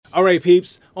All right,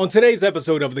 peeps. On today's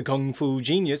episode of the Kung Fu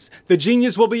Genius, the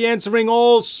genius will be answering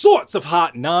all sorts of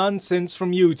hot nonsense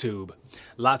from YouTube.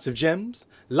 Lots of gems,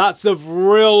 lots of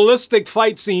realistic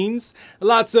fight scenes,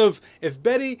 lots of, if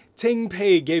Betty Ting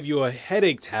Pei gave you a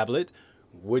headache tablet,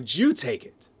 would you take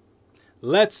it?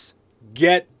 Let's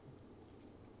get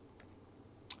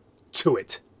to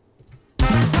it.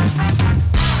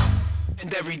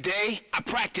 And every day, I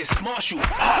practice martial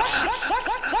arts.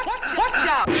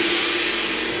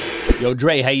 Yo,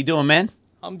 Dre, how you doing, man?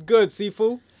 I'm good,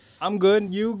 Sifu. I'm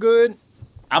good. You good?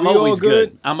 I'm We always all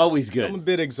good? I'm always good. I'm a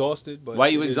bit exhausted, but Why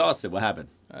are you exhausted? What happened?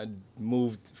 I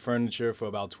moved furniture for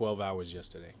about 12 hours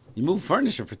yesterday. You moved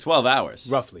furniture for 12 hours.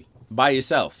 Roughly. By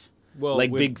yourself. Well, like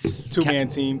with big two-man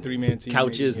team, three-man team.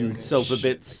 couches maybe, and sofa shit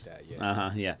bits. like that,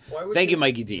 yeah. Yeah. Why would Thank you,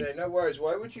 Mikey Dean. No worries.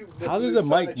 Why would you? How did move the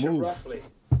mic furniture move? Roughly?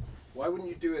 Why wouldn't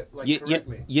you do it You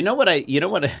correctly? know what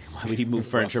why would he move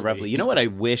furniture roughly? You know what I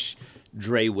wish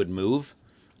Dre would move?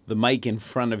 The mic in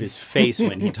front of his face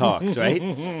when he talks, right?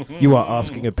 You are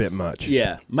asking a bit much.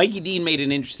 Yeah. Mikey Dean made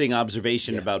an interesting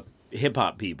observation about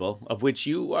hip-hop people, of which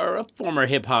you are a former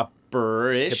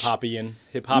hip-hopper-ish. Hip-hopian.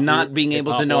 Not being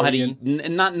able to know how to,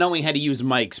 not knowing how to use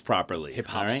mics properly.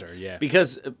 Hip-hopster, all right? yeah.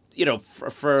 Because,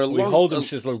 for We long, hold them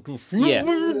shit like... yeah.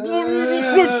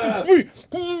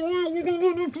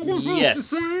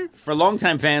 Yes. For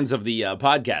longtime fans of the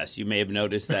podcast, you may have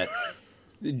noticed that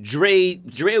Dre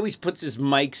always puts his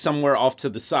mic somewhere off to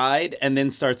the side and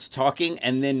then starts talking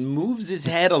and then moves his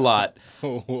head a lot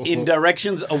in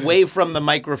directions away from the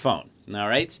microphone. All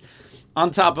right? On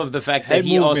top of the fact that Head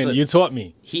he movement, also... you taught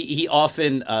me. He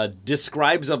often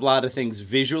describes a lot of things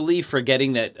visually,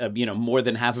 forgetting that more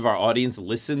than half of our audience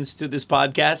listens to this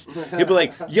podcast. He'll be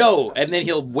like, "Yo," and then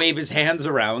he'll wave his hands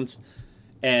around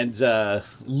and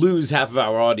lose half of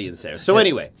our audience there. So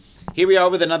anyway, here we are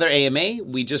with another AMA.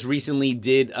 We just recently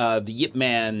did the Yip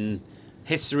Man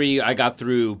history. I got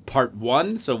through part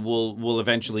 1, so we'll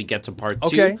eventually get to part 2.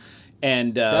 Okay.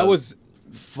 And That was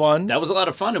fun. that was a lot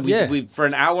of fun. And we for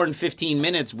an hour and 15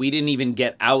 minutes, we didn't even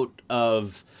get out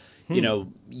of,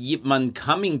 Yip Man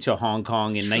coming to Hong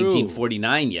Kong in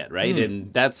 1949 yet, right?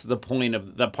 And that's the point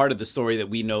of the part of the story that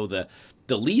we know the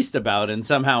least about. And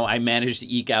somehow I managed to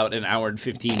eke out an hour and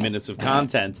 15 minutes of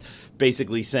content,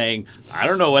 basically saying, I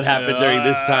don't know what happened during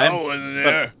this time, I wasn't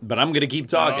there. but I'm going to keep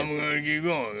talking. I'm going to keep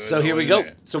going. So here we go.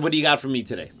 So what do you got for me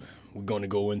today? We're going to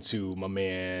go into my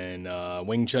man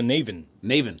Wing Chun Navin.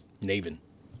 Navin.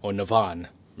 Or Navan.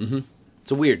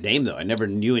 It's a weird name, though. I never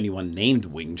knew anyone named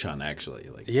Wing Chun, actually.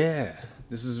 Like Yeah.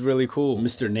 This is really cool.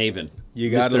 Mr. Navin. You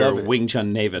gotta Mr. love it. Wing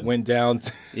Chun Navin. Went down.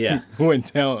 Yeah.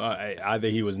 Went down. Either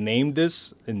he was named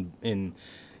this in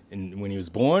when he was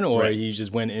born, or Right. he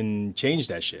just went and changed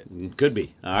that shit. Could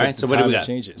be. All Took right. So the what do we time to got?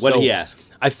 change it. What So, did he ask?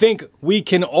 I think we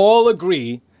can all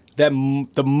agree that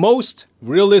the most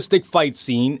realistic fight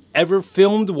scene ever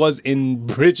filmed was in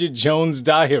Bridget Jones'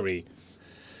 Diary.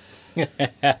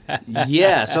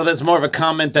 Yeah. So that's more of a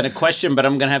comment than a question, but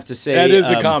I'm going to have to say That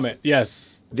is a comment.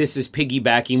 Yes. this is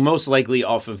piggybacking most likely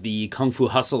off of the Kung Fu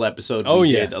Hustle episode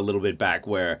we did a little bit back,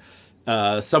 where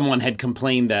someone had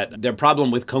complained that their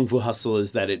problem with Kung Fu Hustle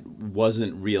is that it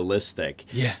wasn't realistic.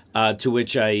 Yeah. To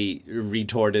which I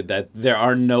retorted that there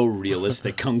are no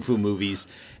realistic Kung Fu movies.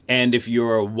 And if you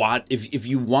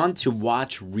want to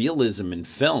watch realism in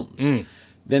films,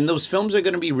 then those films are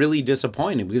going to be really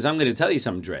disappointing. Because I'm going to tell you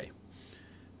something, Dre.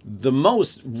 The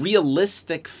most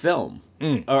realistic film,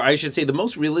 or I should say the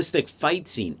most realistic fight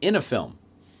scene in a film,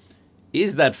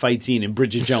 is that fight scene in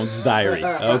Bridget Jones' Diary,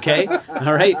 okay?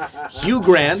 All right? Hugh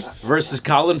Grant versus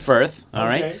Colin Firth, all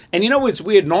right? Okay. And you know what's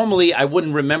weird? Normally, I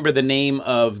wouldn't remember the name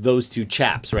of those two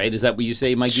chaps, right? Is that what you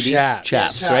say, Mikey D? Chaps.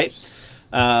 Chaps, right?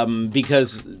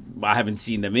 Because I haven't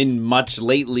seen them in much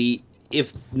lately,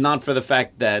 if not for the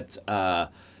fact that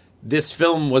this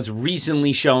film was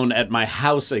recently shown at my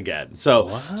house again.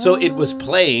 So it was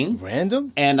playing.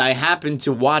 Random? And I happened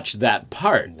to watch that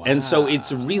part. And so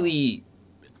it's really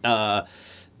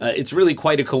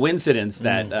quite a coincidence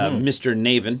that Mr.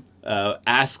 Navin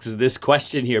asks this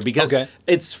question here, because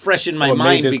it's fresh in my Or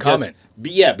mind. made this comment.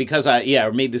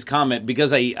 Or made this comment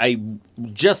because I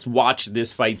just watched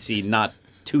this fight scene not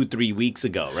 2-3 weeks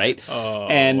ago, right?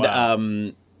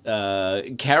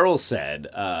 Carol said,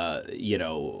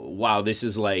 wow, this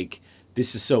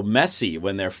is so messy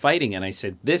when they're fighting, and I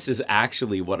said, this is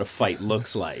actually what a fight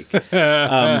looks like.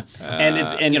 For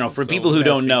people who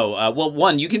don't know,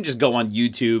 one, you can just go on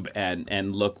YouTube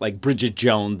and look like Bridget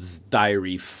Jones'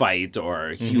 Diary fight or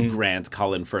Hugh Grant,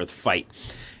 Colin Firth fight.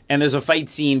 And there's a fight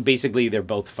scene. Basically, they're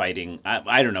both fighting.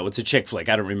 I don't know. It's a chick flick.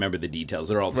 I don't remember the details.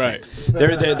 They're all the Right.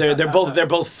 same. They're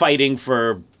both fighting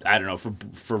for, I don't know,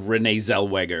 for Renee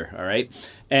Zellweger. All right,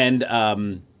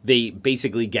 and they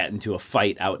basically get into a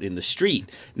fight out in the street.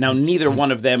 Now, neither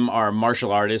one of them are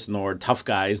martial artists, nor tough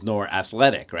guys, nor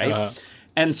athletic, right?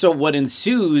 And so what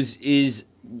ensues is,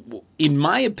 in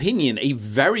my opinion, a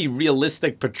very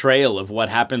realistic portrayal of what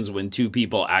happens when two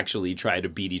people actually try to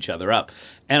beat each other up.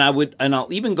 And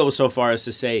I'll even go so far as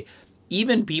to say,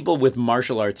 even people with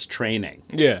martial arts training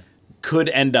could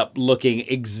end up looking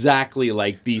exactly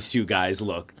like these two guys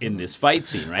look in this fight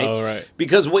scene, right? Oh, right.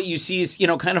 Because what you see is,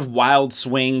 kind of wild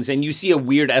swings, and you see a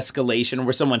weird escalation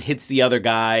where someone hits the other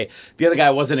guy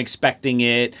wasn't expecting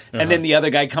it, and then the other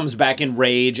guy comes back in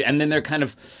rage, and then they're kind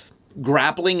of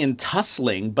grappling and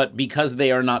tussling, but because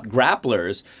they are not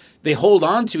grapplers, they hold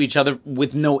on to each other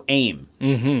with no aim.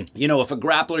 Mm-hmm. If a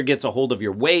grappler gets a hold of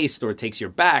your waist or takes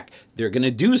your back, they're going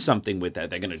to do something with that.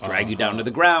 They're going to drag you down to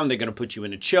the ground. They're going to put you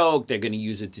in a choke. They're going to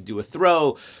use it to do a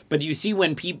throw. But you see,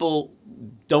 when people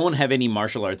don't have any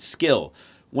martial arts skill,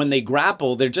 when they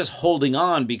grapple, they're just holding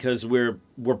on because we're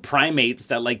primates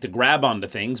that like to grab onto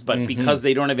things. But because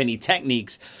they don't have any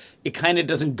techniques, it kind of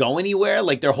doesn't go anywhere.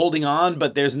 Like, they're holding on,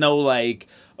 but there's no like,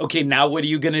 okay, now what are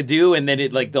you going to do? And then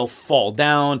they'll fall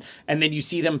down. And then you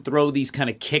see them throw these kind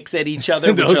of kicks at each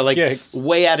other, which are like kicks.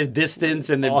 way out of distance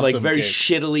and then Awesome like very kicks.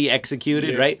 shittily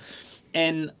executed, right?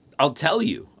 And I'll tell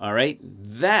you, all right,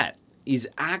 that is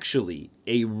actually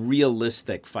a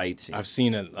realistic fight scene. I've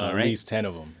seen at right. least 10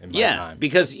 of them in my time.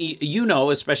 Because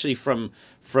especially from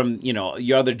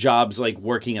your other jobs, like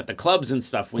working at the clubs and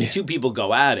stuff, when two people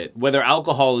go at it, whether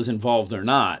alcohol is involved or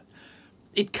not,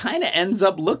 it kind of ends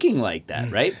up looking like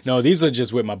that, right? No, these are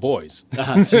just with my boys.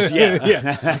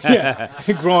 Yeah.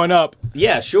 Growing up.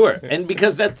 Yeah, sure. And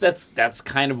because that's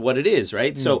kind of what it is,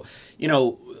 right? So,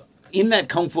 in that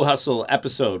Kung Fu Hustle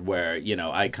episode where,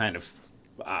 I kind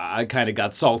of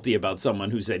got salty about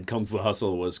someone who said Kung Fu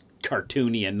Hustle was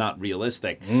cartoony and not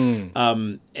realistic. And,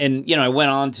 I went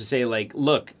on to say, like,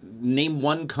 look, name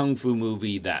one Kung Fu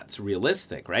movie that's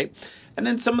realistic, right? And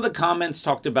then some of the comments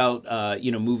talked about,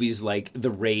 movies like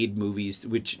the Raid movies,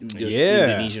 which is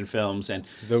Indonesian films, and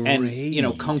Raid.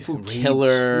 Kung Fu Raid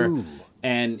Killer.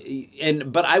 2.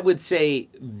 But I would say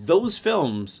those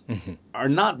films are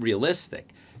not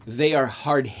realistic. They are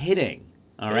hard hitting.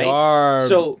 All right. are.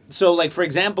 So like, for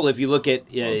example, if you look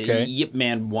at Yip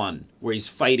Man 1, where he's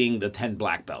fighting the 10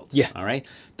 black belts. Yeah. All right.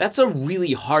 That's a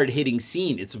really hard-hitting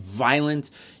scene. It's violent.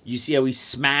 You see how he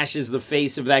smashes the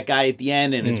face of that guy at the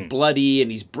end, and it's bloody,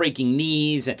 and he's breaking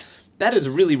knees. And that is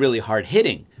really, really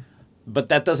hard-hitting. But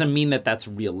that doesn't mean that that's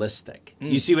realistic.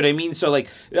 You see what I mean? So, like,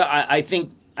 I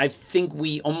think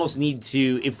we almost need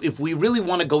to, if we really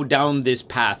want to go down this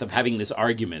path of having this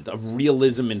argument of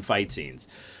realism in fight scenes,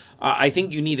 I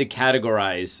think you need to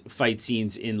categorize fight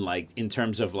scenes in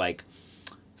terms of like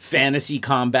fantasy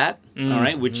combat, all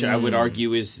right, which I would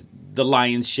argue is the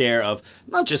lion's share of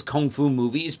not just kung fu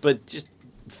movies, but just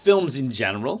films in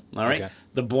general, all right? Okay.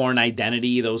 The Bourne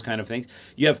Identity, those kind of things.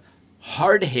 You have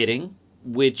hard hitting,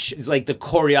 which is like the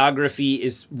choreography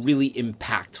is really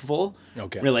impactful.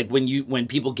 Okay. Where like when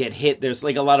people get hit, there's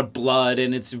like a lot of blood,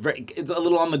 and it's a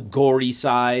little on the gory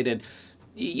side, and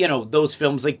those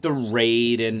films like The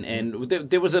Raid and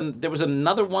there was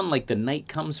another one like The Night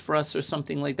Comes for Us or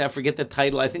something like that. I forget the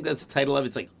title. I think that's the title of it.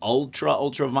 It's like ultra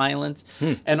violent.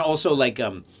 And also like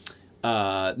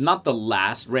not the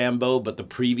last Rambo, but the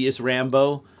previous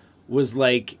Rambo was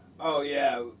like, Oh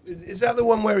yeah, is that the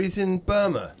one where he's in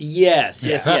Burma? yes.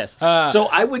 So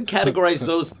I would categorize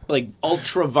those like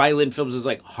ultra violent films as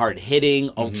like hard hitting,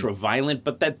 ultra violent,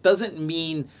 but that doesn't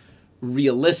mean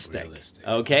realistic.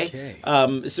 Okay.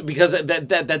 So because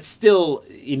that's still,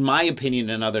 in my opinion,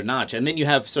 another notch. And then you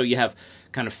have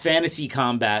kind of fantasy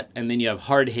combat, and then you have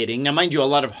hard hitting. Now, mind you, a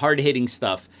lot of hard hitting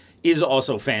stuff is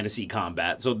also fantasy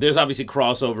combat. So there's obviously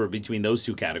crossover between those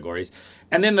two categories.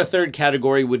 And then the third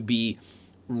category would be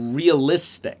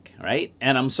realistic, right?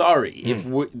 And I'm sorry, if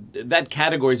that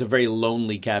category is a very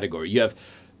lonely category. You have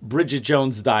Bridget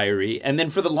Jones' Diary, and then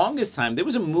for the longest time, there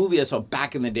was a movie I saw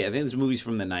back in the day. I think this movie's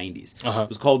from the 90s. It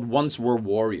was called Once Were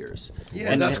Warriors.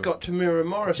 Yeah, and that's got Tamura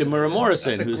Morrison.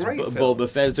 That's who's Boba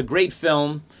Fett. It's a great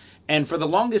film. And for the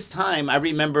longest time, I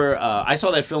remember I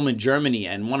saw that film in Germany,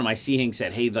 and one of my seeing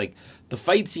said, hey, like, the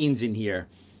fight scenes in here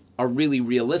are really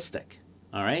realistic,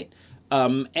 all right?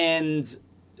 And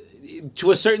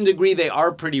to a certain degree, they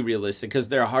are pretty realistic because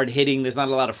they're hard-hitting. There's not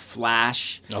a lot of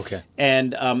flash. Okay.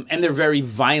 And they're very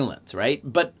violent, right?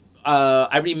 But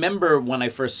I remember when I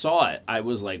first saw it, I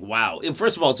was like, "Wow!"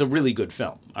 First of all, it's a really good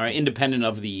film. All right, independent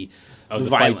of the Fight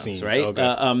violence, scenes, right?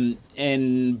 okay.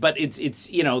 But it's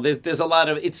there's a lot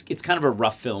of it's kind of a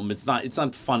rough film. It's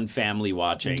not fun family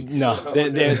watching. No.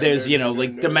 There's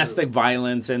like domestic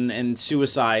violence and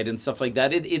suicide and stuff like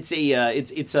that.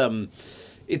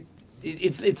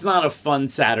 It's not a fun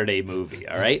Saturday movie,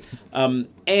 all right?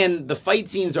 And the fight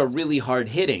scenes are really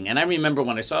hard-hitting. And I remember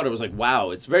when I saw it, I was like,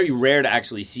 wow, it's very rare to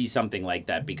actually see something like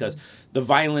that because the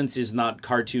violence is not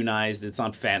cartoonized, it's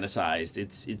not fantasized,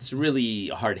 it's really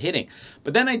hard-hitting.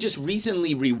 But then I just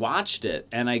recently rewatched it,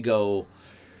 and I go,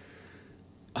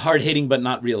 hard-hitting but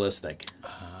not realistic.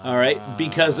 All right,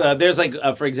 because there's like,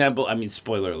 for example, I mean,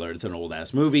 spoiler alert, it's an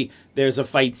old-ass movie. There's a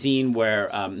fight scene where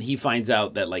he finds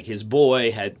out that, like, his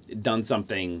boy had done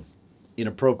something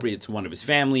inappropriate to one of his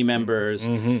family members,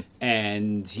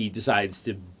 and he decides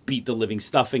to beat the living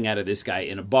stuffing out of this guy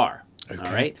in a bar,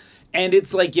 all right? And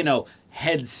it's like,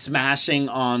 head smashing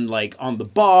on the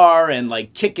bar and,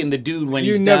 like, kicking the dude when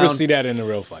he's down. You never see that in a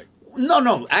real fight.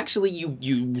 No. Actually, you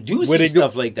do see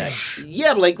stuff like that.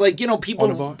 Yeah, like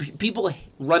people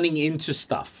running into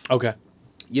stuff. Okay.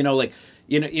 Someone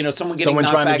getting knocked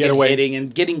trying to back get and away. hitting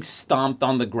and getting stomped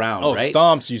on the ground. Oh, right?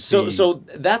 stomps you see. So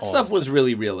that stuff was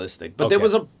really realistic. But there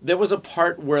was a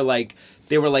part where like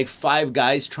there were like 5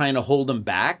 guys trying to hold him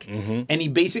back, and he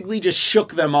basically just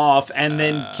shook them off and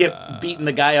then kept beating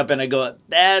the guy up. And I go,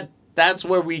 That's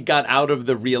where we got out of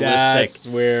the realistic. That's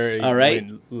where it all right?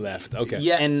 went left. Okay.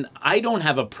 Yeah, and I don't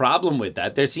have a problem with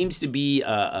that. There seems to be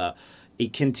a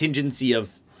contingency of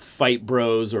fight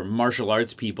bros or martial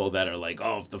arts people that are like,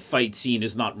 oh, if the fight scene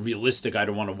is not realistic, I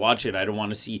don't want to watch it. I don't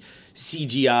want to see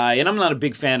CGI. And I'm not a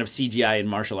big fan of CGI and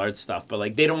martial arts stuff, but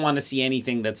like they don't want to see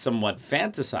anything that's somewhat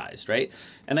fantasized, right?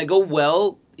 And I go,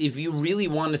 well, if you really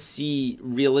want to see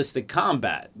realistic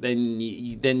combat,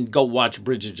 then go watch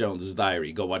Bridget Jones's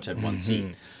Diary. Go watch that one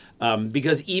scene.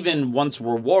 Because even Once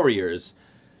We're Warriors,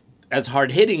 as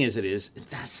hard-hitting as it is,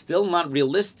 that's still not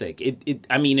realistic.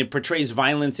 It portrays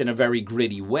violence in a very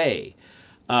gritty way.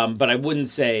 But I wouldn't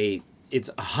say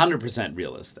it's 100%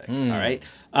 realistic, all right?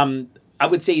 I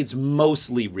would say it's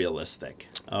mostly realistic.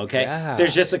 Okay,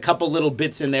 there's just a couple little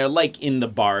bits in there, like in the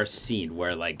bar scene,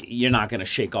 where like you're not going to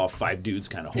shake off 5 dudes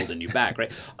kind of holding you back,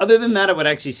 right? Other than that, I would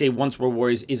actually say Once We're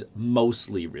Warriors is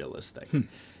mostly realistic.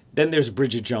 Then there's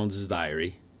Bridget Jones's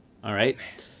Diary, all right.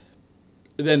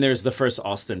 Then there's the first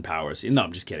Austin Powers. No,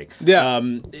 I'm just kidding. Yeah.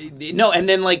 And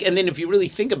then if you really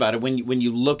think about it, when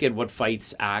you look at what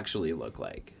fights actually look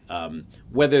like,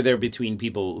 whether they're between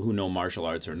people who know martial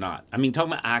arts or not. I mean,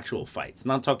 talking about actual fights,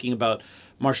 not talking about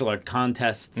martial art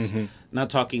contests,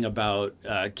 not talking about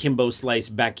Kimbo Slice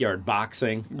backyard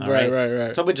boxing. Right.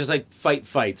 Talking about just like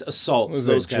fights, assaults,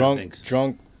 those kind of things.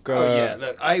 Drunk.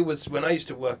 Look, when I used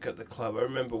to work at the club, I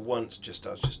remember once I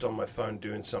was just on my phone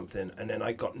doing something, and then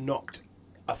I got knocked.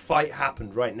 A fight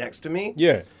happened right next to me.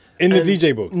 Yeah. In the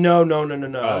DJ booth. No.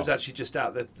 I was actually just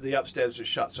out. The upstairs was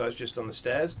shut, so I was just on the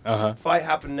stairs. Fight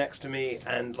happened next to me,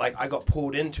 and like I got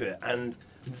pulled into it, and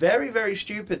very, very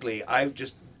stupidly, I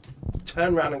just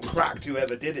turned around and cracked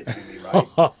whoever did it to me, right?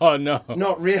 Oh, no.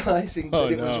 Not realizing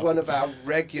that it was one of our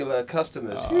regular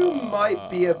customers who might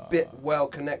be a bit well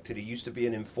connected. He used to be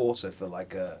an enforcer for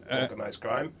like a organized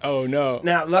crime. Oh, no.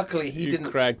 Now, luckily, he you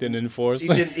didn't. Cracked an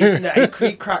enforcer.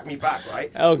 He cracked me back,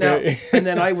 right? Okay. Now, and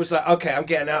then I was like, okay, I'm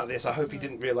getting out of this. I hope he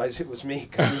didn't realize it was me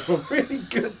because we were on really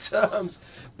good terms.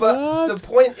 But the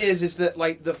point is that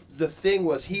like the thing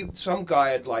was some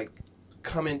guy had like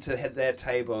come into their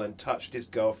table and touched his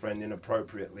girlfriend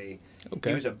inappropriately. Okay.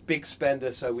 He was a big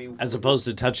spender, so we... As opposed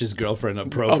to touch his girlfriend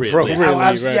appropriately.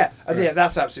 Right. Yeah,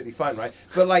 that's absolutely fine, right?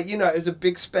 But, like, it was a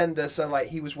big spender, so, like,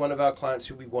 he was one of our clients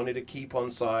who we wanted to keep on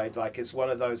side. Like, it's one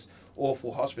of those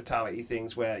awful hospitality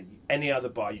things where any other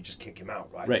bar, you just kick him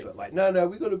out, right? But, like, no,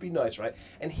 we got to be nice, right?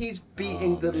 And he's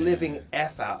beating the living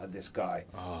F out of this guy.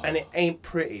 And it ain't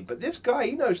pretty. But this guy,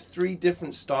 he knows 3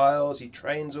 different styles. He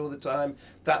trains all the time.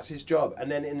 That's his job.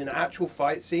 And then in an actual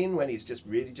fight scene, when he's just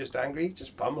really just angry, he's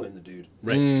just pummeling the dude.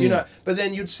 Right. But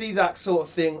then you'd see that sort of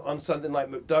thing on something like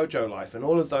McDojo Life, and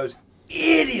all of those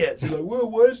idiots are like, well,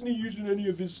 why isn't he using any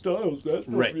of his styles? That's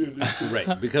not realistic.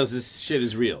 Right, because this shit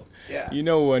is real. Yeah. You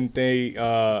know, when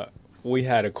I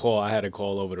had a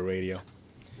call over the radio.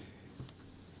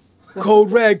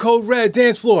 Code red,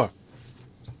 dance floor.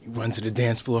 You run to the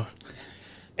dance floor.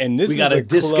 And this we got is a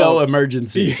disco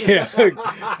emergency. Yeah.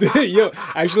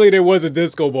 Actually, there was a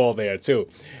disco ball there, too.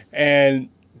 And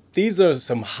these are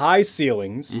some high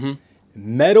ceilings,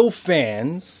 metal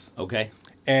fans. Okay.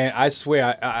 And I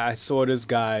swear, I saw this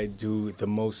guy do the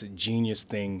most genius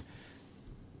thing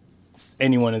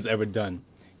anyone has ever done.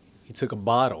 he took a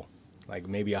bottle, like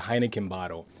maybe a Heineken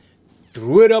bottle,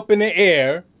 threw it up in the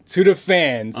air to the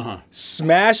fans,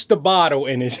 smashed the bottle,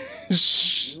 and it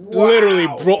literally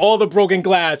all the broken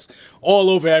glass all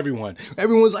over everyone.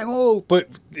 Everyone was like, oh, but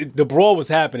the brawl was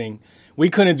happening. We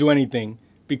couldn't do anything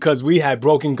because we had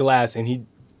broken glass, and he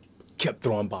kept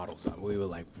throwing bottles. We were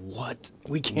like, what?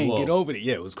 We can't get over it.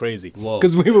 Yeah, it was crazy.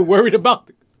 Because we were worried about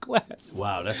the glass.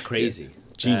 Wow, that's crazy. Yeah.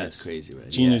 Genius. That's crazy, right?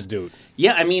 Genius dude.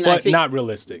 Yeah, I mean, But I think... not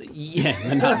realistic. Yeah,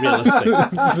 not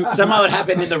realistic. Somehow it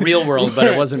happened in the real world, but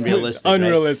it wasn't realistic.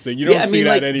 Unrealistic. Right? You don't see that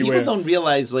like, anywhere. People don't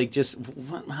realize like just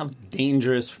how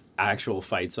dangerous actual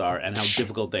fights are and how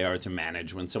difficult they are to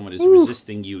manage when someone is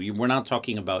resisting you. We're not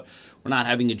talking about, we're not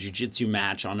having a jiu-jitsu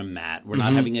match on a mat. We're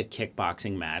not having a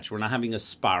kickboxing match. We're not having a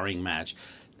sparring match.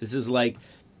 This is like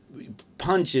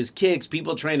punches, kicks,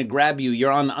 people trying to grab you. You're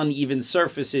on uneven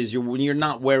surfaces. When you're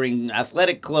not wearing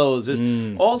athletic clothes.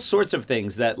 There's all sorts of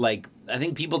things that, like, I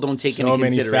think people don't take into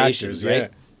consideration. Factors, right?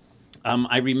 Yeah.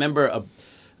 I remember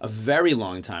a very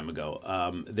long time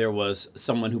ago, there was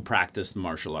someone who practiced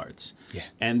martial arts. Yeah.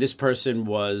 And this person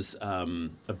was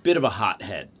a bit of a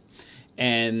hothead.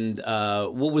 And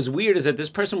what was weird is that this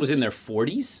person was in their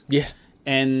 40s. Yeah.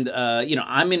 And,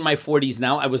 I'm in my 40s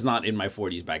now. I was not in my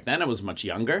 40s back then. I was much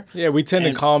younger. Yeah, we tend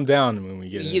to calm down when we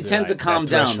get into You tend to calm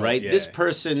down, threshold. right? Yeah. This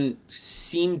person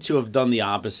seemed to have done the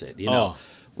opposite, you know. Oh.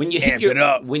 When you Amp it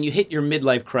up. when you hit your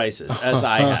midlife crisis, as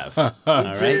I have, all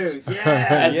right, Dude,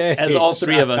 yeah. as all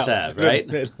three of us Shout out have, to the right?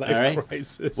 midlife All right.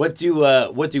 crisis. What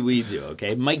do we do?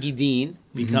 Okay, Mikey Dean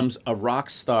becomes a rock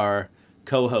star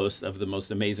co-host of the most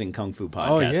amazing kung fu podcast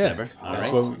Oh yeah, ever. All that's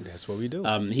right. that's what we do.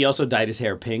 He also dyed his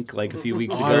hair pink like a few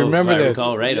weeks ago. I remember if this.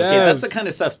 Recall, right? Yes. Okay, that's the kind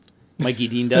of stuff Mikey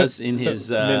Dean does in his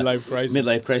Midlife crisis.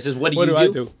 Midlife crisis. What What do do you I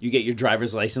do? do? You get your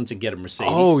driver's license and get a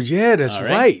Mercedes. Oh yeah, that's All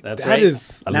right. That's That right.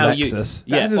 is- now Lexus.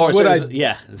 Yeah, That is or what so- I-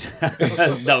 yeah.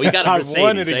 No, we got a I Mercedes.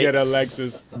 wanted to right? get a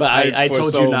Lexus, But I for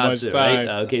told so you not much to, time. right?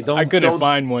 Okay, don't. I couldn't don't-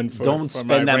 find one for Don't for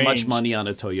spend my that much range. money on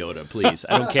a Toyota, please.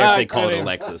 I don't care if they call it a couldn't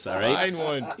Lexus. All right. find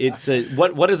one. It's a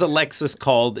what is a Lexus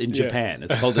called in Yeah. Japan?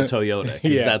 It's called a Toyota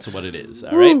because Yeah. that's what it is.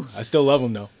 All right. Woo, I still love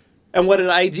them though. And what did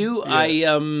I do?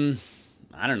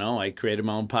 I don't know. I created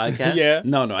my own podcast. Yeah.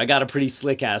 No, I got a pretty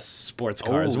slick ass sports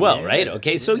car as Oh, well, yeah. right?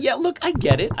 Okay. So yeah, look, I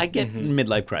get it. I get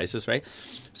midlife crisis, right?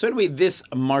 So anyway, this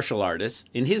martial artist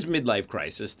in his midlife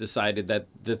crisis decided that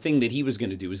the thing that he was going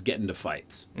to do was get into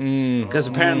fights because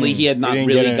apparently he had not He didn't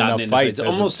really get in gotten enough into fights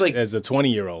fights. Almost like as a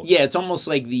 20-year-old. yeah, it's almost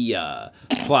like the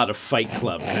plot of Fight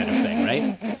Club kind of thing,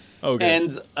 right? Okay.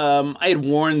 And I had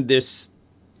warned this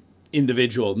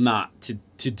individual not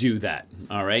to do that,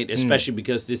 all right? Especially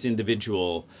because this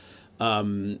individual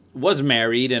was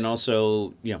married and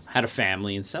also, had a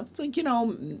family and stuff. It's like,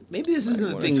 maybe this isn't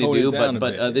the wanna thing to tone it do, down a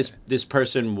but bit, this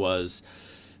person was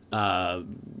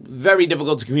very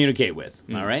difficult to communicate with,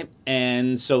 all right?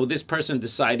 And so this person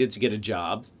decided to get a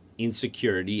job in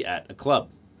security at a club.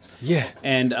 Yeah.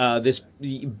 And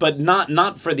but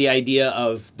not for the idea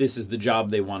of this is the job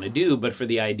they want to do, but for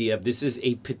the idea of this is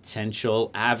a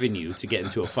potential avenue to get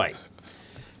into a fight.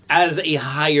 As a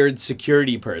hired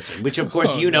security person, which of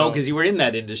course you know because you were in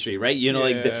that industry, right?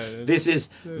 This is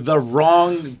the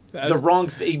wrong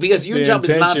thing because your the job is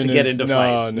not to intention get is- into no,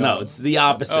 fights. no. No, it's the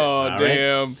opposite. Oh all right?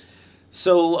 damn.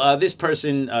 So this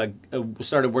person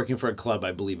started working for a club,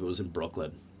 I believe it was in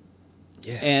Brooklyn.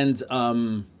 Yeah. And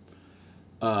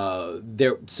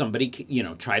somebody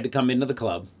tried to come into the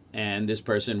club, and this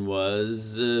person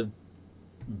was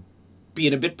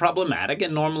being a bit problematic.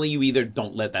 And normally, you either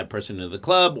don't let that person into the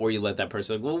club, or you let that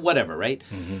person whatever, right?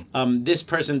 This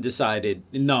person decided,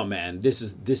 no, man, this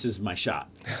is my shot,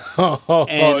 Oh,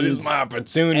 this is my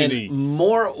opportunity. and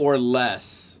more or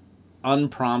less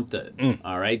unprompted.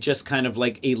 All right, just kind of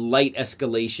like a light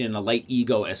escalation, a light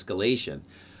ego escalation.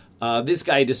 This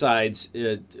guy decides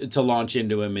to launch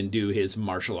into him and do his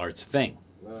martial arts thing.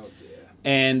 Oh dear.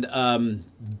 And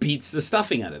beats the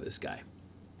stuffing out of this guy.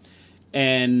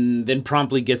 And then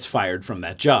promptly gets fired from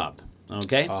that job.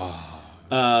 Okay?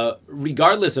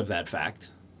 Regardless of that fact,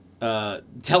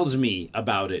 tells me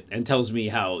about it and tells me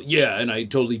how, and I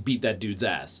totally beat that dude's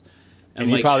ass. And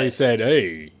he probably said,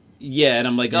 hey. Yeah, and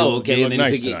I'm like, oh, okay. you And look then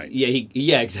nice he's like, tonight.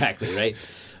 yeah, exactly, right?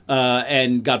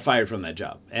 And got fired from that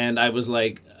job. And I was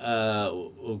like,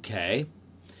 okay.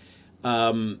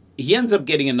 He ends up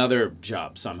getting another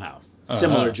job somehow.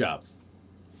 Similar job.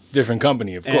 Different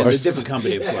company, of And course. a different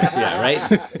company, of course, yeah,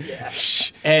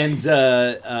 right?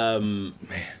 And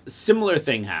similar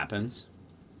thing happens.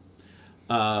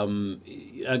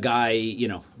 A guy,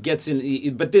 gets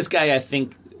in, but this guy, I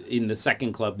think, in the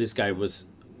second club, this guy was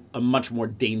a much more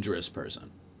dangerous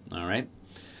person, all right?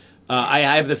 I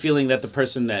have the feeling that the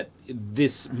person that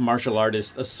this martial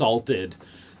artist assaulted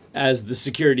as the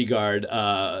security guard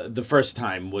the first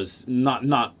time was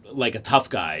not like a tough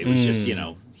guy. It was just,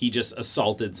 he just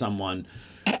assaulted someone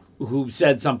who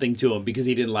said something to him because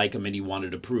he didn't like him and he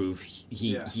wanted to prove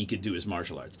he could do his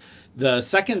martial arts. The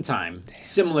second time,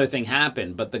 similar thing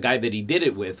happened, but the guy that he did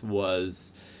it with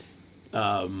was...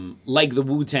 like the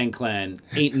Wu-Tang Clan,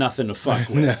 ain't nothing to fuck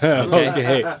with.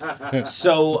 Okay.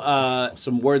 So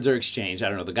some words are exchanged. I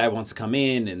don't know. The guy wants to come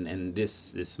in, and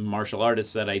this martial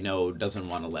artist that I know doesn't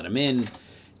want to let him in.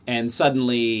 And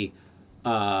suddenly,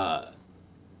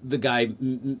 the guy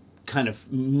kind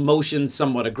of motions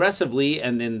somewhat aggressively,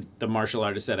 and then the martial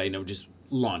artist that I know just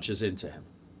launches into him,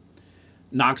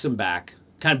 knocks him back,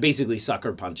 kind of basically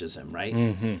sucker punches him, right?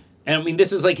 Mm-hmm. And I mean,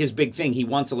 this is like his big thing. He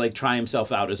wants to like try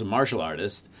himself out as a martial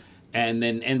artist and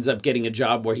then ends up getting a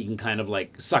job where he can kind of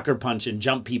like sucker punch and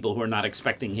jump people who are not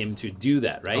expecting him to do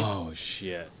that, right? Oh,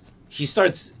 shit. It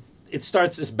starts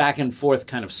this back and forth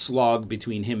kind of slog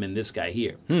between him and this guy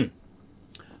here.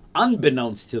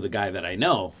 Unbeknownst to the guy that I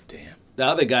know, the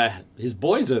other guy, his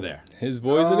boys are there. His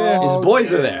boys are there? His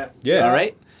boys are there. Yeah. All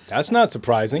right? That's not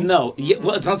surprising. No,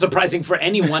 well, it's not surprising for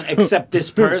anyone except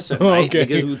this person, right? Okay.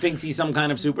 Because who thinks he's some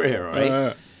kind of superhero,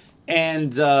 right?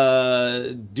 And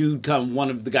one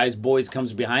of the guy's boys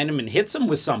comes behind him and hits him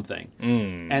with something,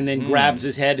 and then grabs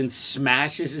his head and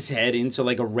smashes his head into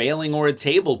like a railing or a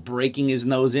table, breaking his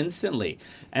nose instantly.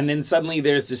 And then suddenly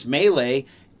there's this melee,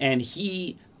 and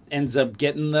he ends up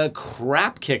getting the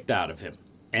crap kicked out of him,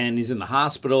 and he's in the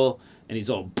hospital, and he's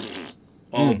all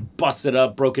busted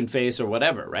up, broken face or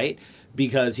whatever, right?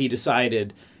 Because he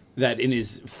decided that in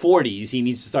his 40s he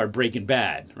needs to start Breaking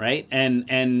Bad, right? And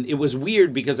it was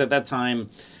weird because at that time,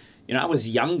 I was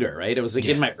younger, right? I was like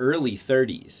in my early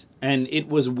 30s. And it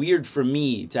was weird for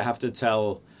me to have to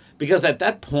tell, because at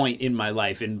that point in my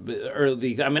life, I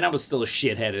was still a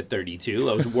shithead at 32.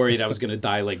 I was worried I was going to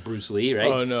die like Bruce Lee, right?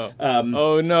 Oh, no.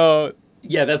 Oh, no.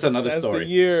 Yeah, that's another story. That's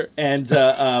the year. And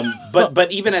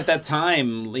but even at that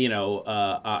time,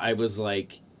 I was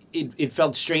like, it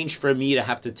felt strange for me to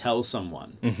have to tell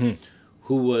someone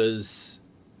who was,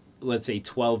 let's say,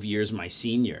 12 years my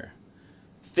senior,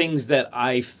 things that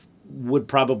I would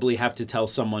probably have to tell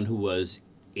someone who was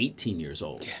 18 years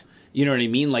old. Yeah. You know what I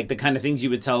mean? Like the kind of things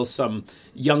you would tell some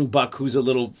young buck who's a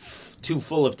little too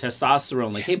full of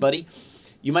testosterone. Like, hey, buddy,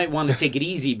 you might want to take it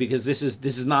easy because this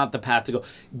is not the path to go.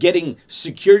 Getting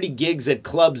security gigs at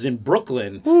clubs in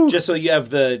Brooklyn just so you have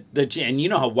the and you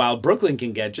know how wild Brooklyn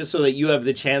can get, just so that you have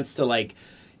the chance to like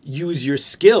use your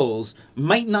skills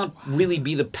might not really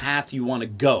be the path you want to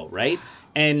go, right?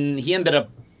 And he ended up,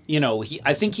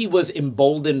 I think he was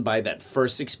emboldened by that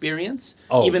first experience,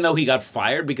 even though he got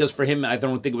fired, because for him, I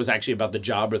don't think it was actually about the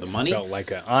job or the money. Felt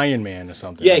like an Iron Man or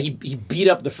something. Yeah, he beat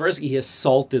up he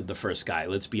assaulted the first guy,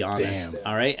 let's be honest. Damn.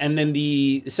 All right? And then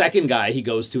the second guy he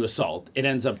goes to assault, it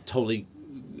ends up totally,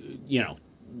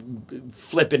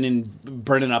 flipping and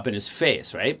burning up in his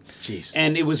face, right? Jeez.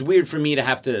 And it was weird for me to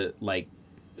have to, like,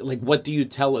 what do you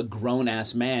tell a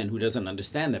grown-ass man who doesn't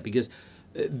understand that? Because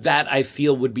that I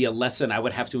feel would be a lesson I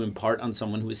would have to impart on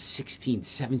someone who is 16,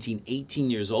 17, 18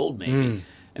 years old, maybe.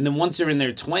 And then once they're in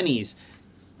their 20s,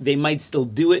 they might still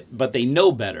do it, but they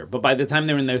know better. But by the time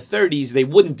they're in their 30s, they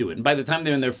wouldn't do it. And by the time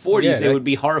they're in their 40s, they would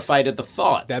be horrified at the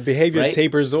thought. That behavior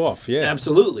tapers off, yeah.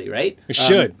 Absolutely, right? It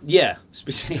should. Yeah.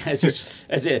 Especially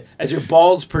as your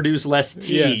balls produce less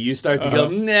tea, you start to go,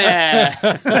 nah,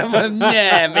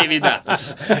 maybe not.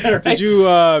 Right? Did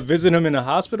you visit him in a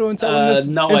hospital and tell him this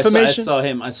information?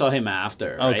 I saw him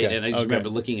after, right? And I just remember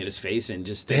looking at his face and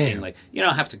just thinking, like,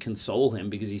 I have to console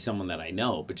him because he's someone that I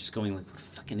know, but just going like, what a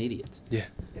fucking idiot. Yeah.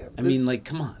 I mean, like,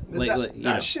 come on.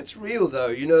 That shit's real, though.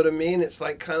 You know what I mean? It's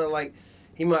like kind of like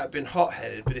he might have been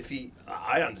hot-headed, but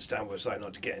I understand what it's like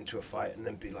not to get into a fight and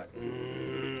then be like,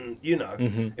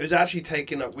 It was actually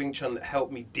taking up Wing Chun that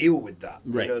helped me deal with that.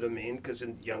 Right. You know what I mean? Because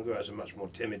younger, I was a much more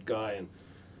timid guy and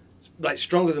like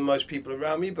stronger than most people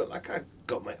around me, but like I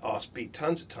got my ass beat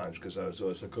tons of times because I was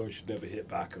always like, oh, I should never hit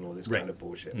back and all this kind of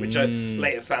bullshit, which I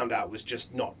later found out was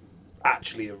just not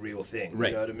actually a real thing. Right.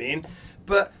 You know what I mean?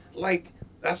 But like,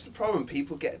 that's the problem.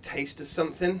 People get a taste of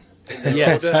something in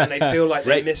their order and they feel like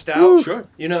they missed out. Sure.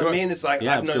 You know what I mean? It's like,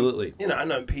 yeah, I've known, absolutely. I've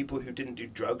known people who didn't do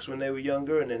drugs when they were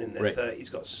younger and then in their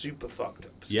 30s got super fucked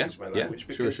up. Excuse my language.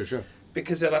 Because, sure.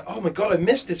 Because they're like, oh my God, I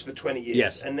missed this for 20 years.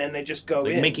 Yes. And then they just go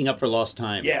like in. making up for lost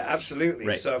time. Yeah, absolutely.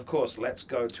 Right. So, of course, let's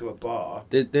go to a bar.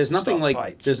 There's nothing like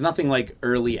fights. There's nothing like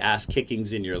early ass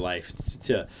kickings in your life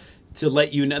to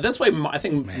let you know. That's why I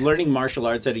think learning martial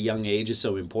arts at a young age is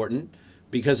so important,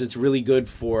 because it's really good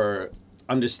for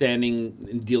understanding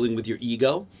and dealing with your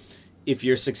ego. if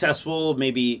you're successful,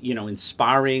 maybe, in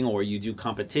sparring, or you do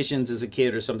competitions as a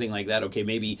kid or something like that, okay,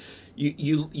 maybe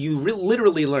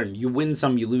literally learn. You win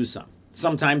some, you lose some.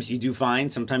 Sometimes you do fine,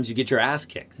 sometimes you get your ass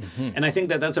kicked. And I think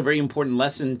that that's a very important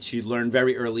lesson to learn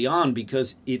very early on,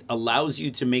 because it allows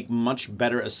you to make much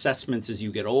better assessments as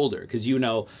you get older. Because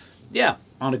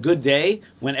on a good day,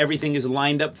 when everything is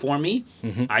lined up for me,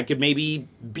 I could maybe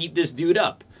beat this dude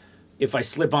up. If I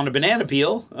slip on a banana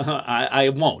peel, I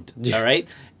won't, all right?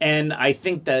 And I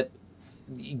think that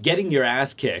getting your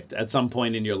ass kicked at some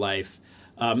point in your life,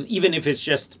 even if it's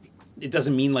just, it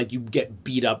doesn't mean like you get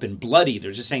beat up and bloody.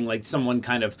 They're just saying like someone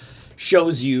kind of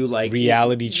shows you like...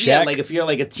 Reality check? Yeah, like if you're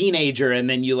like a teenager and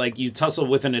then you tussle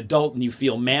with an adult and you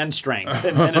feel man strength.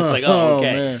 And then it's like, oh,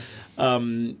 okay.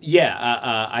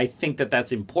 I think that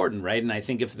that's important, right? And I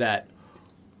think if that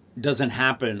doesn't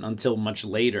happen until much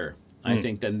later... I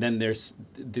think then there's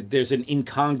an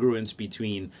incongruence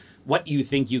between what you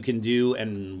think you can do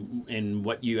and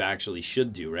what you actually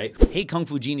should do, right? Hey, Kung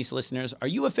Fu Genius listeners, are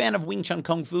you a fan of Wing Chun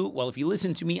Kung Fu? Well, if you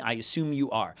listen to me, I assume you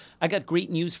are. I got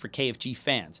great news for KFG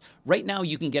fans. Right now,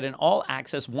 you can get an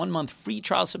all-access 1-month free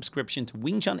trial subscription to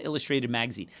Wing Chun Illustrated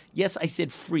magazine. Yes, I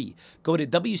said free. Go to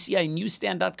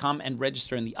WCINewsstand.com and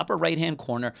register in the upper right-hand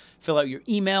corner. Fill out your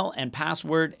email and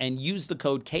password and use the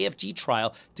code KFG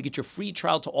Trial to get your free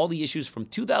trial to all the issues from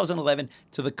 2011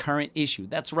 to the current issue.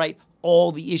 That's right,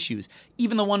 all the issues,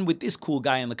 even the one with this cool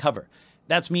guy on the cover.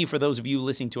 That's me for those of you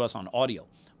listening to us on audio.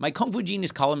 My Kung Fu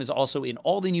Genius column is also in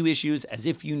all the new issues, as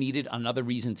if you needed another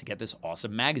reason to get this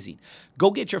awesome magazine. Go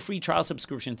get your free trial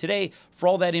subscription today. For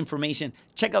all that information,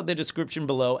 check out the description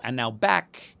below. And now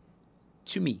back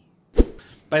to me.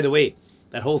 By the way,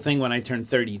 that whole thing when I turned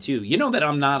 32, you know that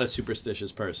I'm not a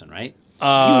superstitious person, right? You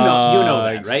know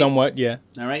that, right? Somewhat, yeah.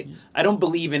 All right? I don't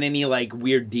believe in any, like,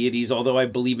 weird deities, although I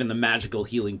believe in the magical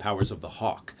healing powers of the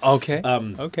hawk. Okay.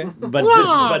 Okay.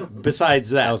 But besides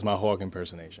that... That was my hawk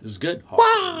impersonation. It was good.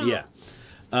 Hawk. Yeah.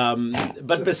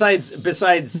 But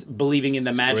besides believing in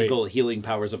the magical healing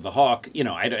powers of the hawk,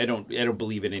 I don't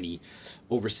believe in any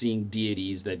overseeing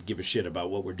deities that give a shit about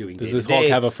what we're doing. Does this hawk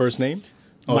have a first name?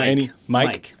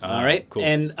 Mike. All right. Cool.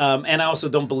 And I also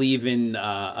don't believe in, and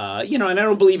I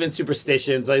don't believe in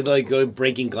superstitions. I like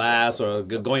breaking glass or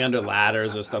going under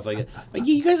ladders or stuff like that. Like,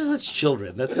 you guys are such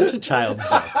children. That's such a child's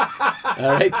joke. All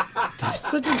right. That's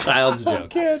such a child's joke. I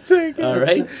can't take it. All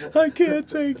right. I can't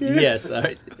take it. Yes. All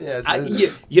right.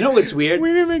 You know what's weird? We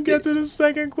didn't even get to the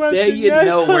second question. There you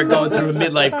know we're going through a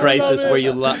midlife crisis where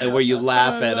you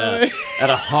laugh at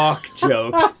a hawk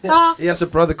joke. He has a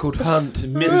brother called Hunt.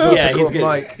 He's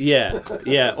good. Mike. Yeah.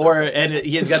 And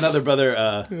he's got another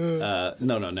brother.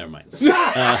 No, never mind.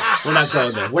 We're not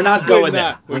going there. We're not going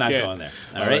there.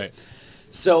 All right.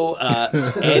 So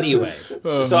anyway,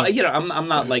 so I'm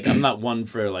not one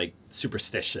for like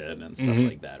superstition and stuff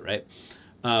like that, right?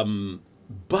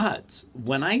 But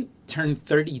when I turned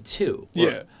 32,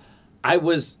 I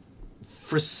was,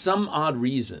 for some odd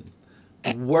reason,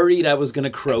 worried I was going to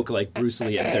croak like Bruce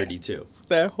Lee at 32.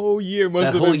 That whole year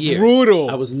must have been brutal.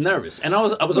 I was nervous, and I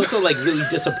was also like really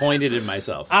disappointed in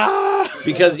myself.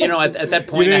 Because at that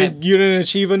point you didn't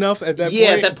achieve enough at that point.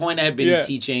 Yeah, at that point I had been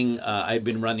teaching. I'd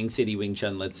been running City Wing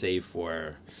Chun, let's say,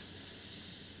 for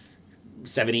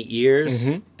 7-8 years,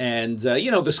 and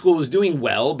the school was doing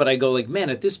well. But I go like, man,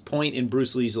 at this point in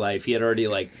Bruce Lee's life, he had already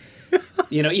like.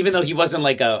 Even though he wasn't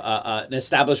like an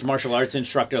established martial arts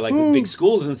instructor like with big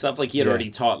schools and stuff, like he had already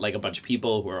taught like a bunch of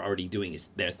people who are already doing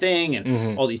their thing,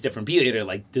 and all these different people. He had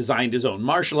like designed his own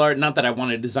martial art. Not that I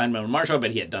wanted to design my own martial art,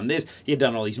 but he had done this. He had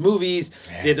done all these movies.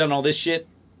 He had done all this shit.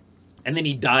 And then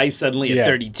he dies suddenly at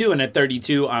 32, and at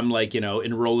 32, I'm like,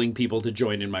 enrolling people to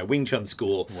join in my Wing Chun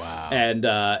school. Wow. And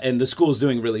the school's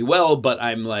doing really well, but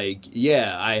I'm like,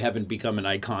 I haven't become an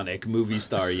iconic movie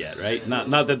star yet, right?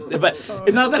 Not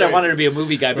that I wanted to be a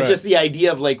movie guy, but just the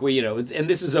idea of like, where, and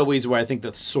this is always where I think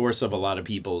the source of a lot of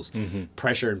people's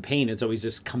pressure and pain. It's always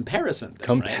this comparison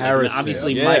thing, right? Like,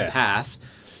 obviously, my path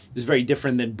is very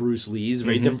different than Bruce Lee's,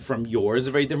 very different from yours,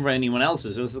 very different from anyone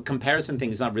else's. So this comparison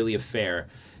thing is not really a fair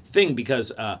thing,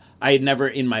 because I had never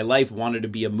in my life wanted to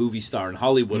be a movie star in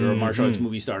Hollywood or a martial arts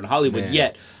movie star in Hollywood.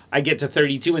 Yet I get to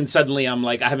 32 and suddenly I'm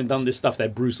like, I haven't done this stuff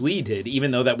that Bruce Lee did,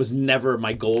 even though that was never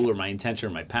my goal or my intention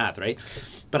or my path, right?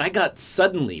 But I got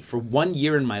suddenly, for 1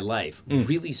 year in my life,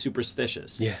 really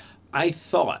superstitious. Yeah. I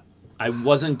thought I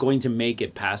wasn't going to make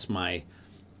it past my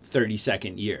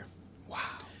 32nd year. Wow.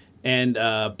 And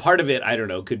part of it, I don't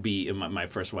know, could be my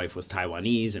first wife was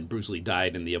Taiwanese, and Bruce Lee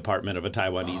died in the apartment of a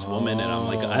Taiwanese woman,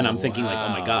 and I'm thinking like, oh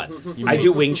my god, I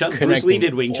do Wing Chun. Bruce Lee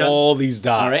did Wing Chun. All these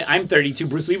dots. All right, I'm 32.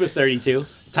 Bruce Lee was 32.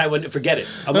 Taiwan, forget it.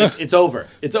 I'm like, it's over.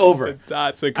 It's over. The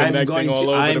dots are connecting all over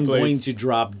the I'm place. going to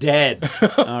drop dead.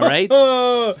 All right.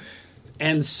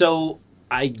 And so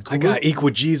I got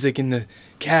Equagesic in the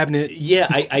cabinet. Yeah,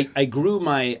 I grew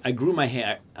my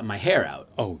hair out.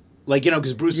 Oh. Like,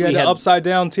 because Bruce You Lee had had the upside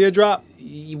down teardrop?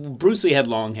 Bruce Lee had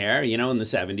long hair, in the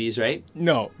 70s, right?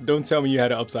 No, don't tell me you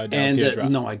had an upside down And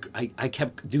teardrop. no, I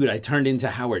kept, dude, I turned into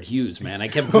Howard Hughes, man. I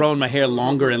kept growing my hair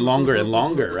longer and longer and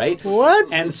longer, right?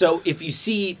 What? And so if you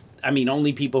see,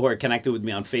 only people who are connected with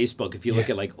me on Facebook, if you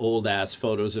look at like old ass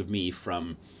photos of me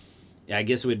from, I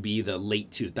guess it would be the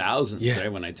late 2000s,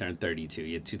 right? When I turned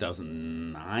 32,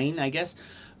 2009, I guess.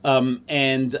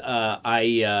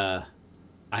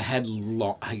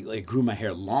 I grew my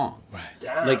hair long. Right.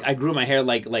 Damn. Like I grew my hair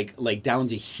like down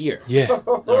to here. Yeah.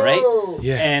 All right.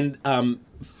 Yeah. And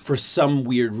for some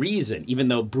weird reason, even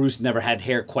though Bruce never had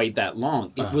hair quite that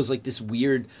long, it was like this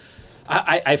weird.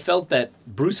 I felt that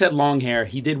Bruce had long hair.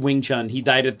 He did Wing Chun. He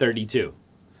died at 32.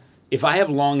 If I have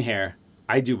long hair,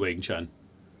 I do Wing Chun,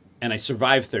 and I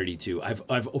survive 32. I've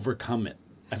overcome it.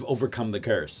 I've overcome the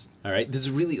curse. All right. This is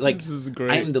really like. This is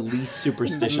great. I am the least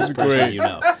superstitious This is person great. you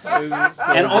know. This is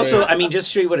so And also, great. just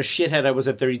to show you what a shithead I was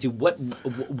at 32,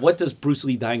 what does Bruce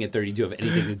Lee dying at 32 have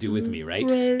anything to do with me, right?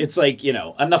 It's like,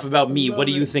 enough about me. What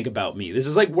do you think about me? This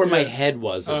is like where my head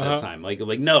was at that time. Like,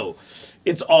 no,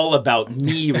 it's all about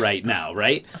me right now,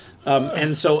 right?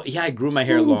 And so, I grew my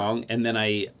hair long, and then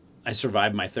I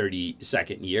survived my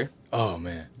 32nd year. Oh,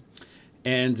 man.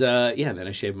 And then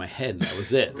I shaved my head, and that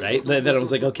was it, right? Then I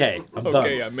was like, okay, I'm done.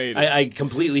 Okay, I made it. I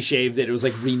completely shaved it. It was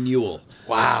like renewal.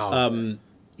 Wow.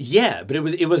 Yeah, but it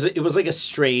was like a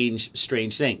strange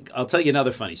thing. I'll tell you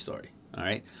another funny story. All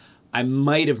right, I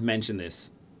might have mentioned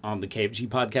this on the KFG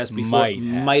podcast before.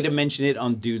 Might have mentioned it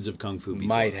on Dudes of Kung Fu before.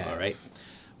 Might have. All right.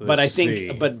 Let's But I see.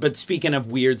 think, but speaking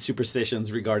of weird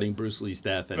superstitions regarding Bruce Lee's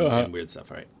death and weird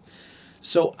stuff, all right?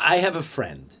 So I have a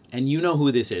friend, and you know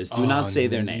who this is. Do not say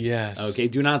their name. yes. Okay,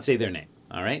 do not say their name,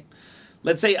 all right?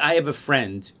 Let's say I have a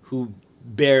friend who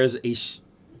bears a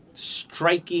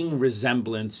striking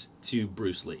resemblance to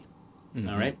Bruce Lee,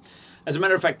 all right? As a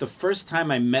matter of fact, the first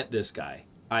time I met this guy,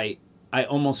 I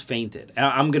almost fainted.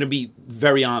 I'm going to be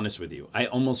very honest with you. I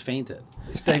almost fainted.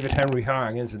 It's David Henry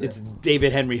Hwang, isn't it? It's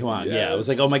David Henry Hwang. Yeah, I was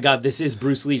like, oh my God, this is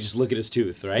Bruce Lee. Just look at his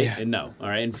tooth, right? Yeah. And no, all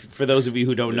right. And for those of you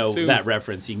who don't know tooth. that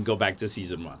reference, you can go back to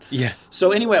season 1. Yeah.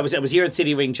 So anyway, I was here at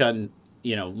City Wing Chun,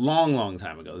 long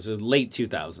time ago. This is late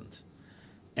 2000s,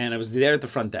 and I was there at the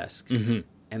front desk, and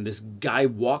this guy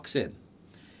walks in,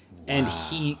 and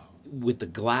he with the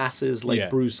glasses like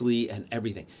Bruce Lee and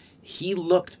everything. He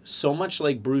looked so much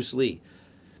like Bruce Lee.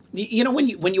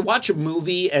 When you watch a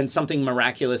movie and something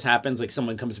miraculous happens, like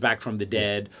someone comes back from the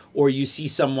dead, or you see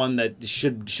someone that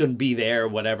shouldn't be there, or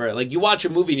whatever. Like you watch a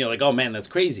movie and you're like, oh man, that's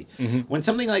crazy. When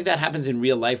something like that happens in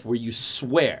real life, where you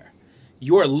swear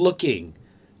you're looking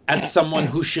at someone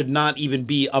who should not even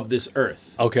be of this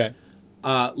earth. Okay.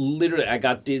 Literally, I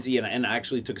got dizzy and I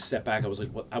actually took a step back. I was like,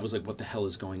 what the hell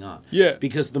is going on? Yeah.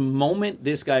 Because the moment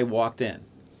this guy walked in,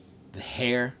 the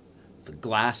hair, the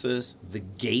glasses, the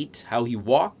gait, how he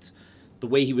walked, the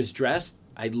way he was dressed,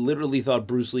 I literally thought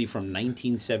Bruce Lee from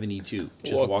 1972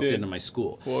 just walked into my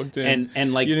school. Walked in.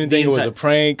 And like you didn't think it was a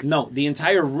prank? No, the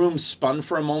entire room spun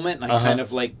for a moment, and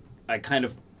I kind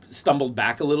of stumbled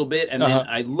back a little bit, and then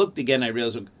I looked again. I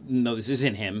realized, no, this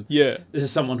isn't him. Yeah. This is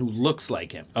someone who looks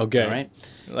like him. Okay. All right.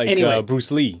 Like Anyway.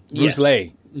 Bruce Lee. Yes. Bruce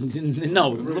Lee.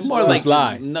 No, more Bruce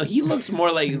like Lee. no. He looks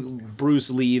more like Bruce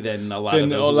Lee than a lot Than of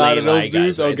those a lot of those Lai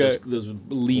dudes? guys, right? Okay. Those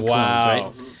Lee clones, Wow.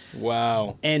 right?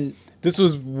 Wow. And This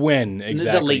was when this is a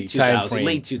exactly? late Time 2000s, frame?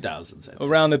 late 2000s. I think.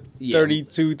 Around the Yeah.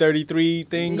 32, 33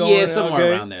 thing going on? Yeah, somewhere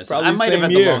Okay. around there. So Probably I might have same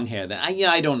had year. the long hair then.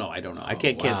 I don't know. I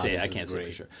can't wow, say. this I is can't say for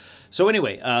great. sure. So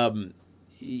anyway,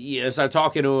 I started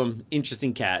talking to him.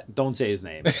 Interesting cat. Don't say his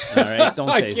name. All right. Don't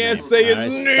I say his name. can't say all his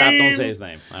right? Stop. name. Don't say his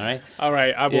name. All right. All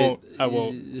right, I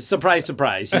won't. Surprise,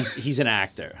 surprise. He's an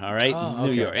actor. All right. New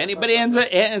okay. York. Anybody ends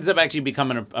up actually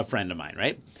becoming a friend of mine.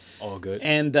 Right. All good.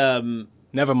 And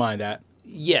Never mind that.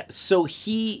 yeah. So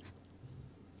he.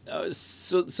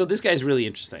 So this guy's really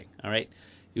interesting. All right.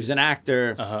 He was an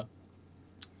actor.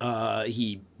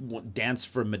 He danced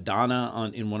for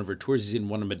Madonna in one of her tours. He's in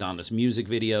one of Madonna's music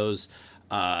videos.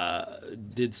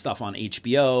 Did stuff on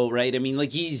HBO, right? I mean,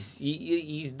 like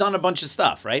he's done a bunch of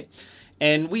stuff, right?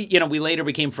 And we later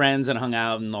became friends and hung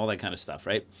out and all that kind of stuff,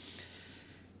 right?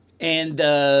 And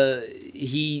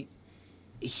he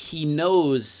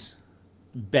knows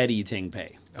Betty Ting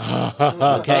Pei.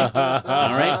 Okay,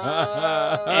 all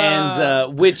right,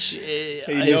 and which is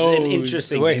an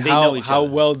interesting. Wait, they how know each how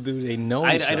other. well do they know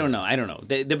each I other? don't know. I don't know.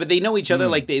 But they know each other.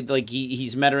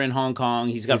 He's met her in Hong Kong.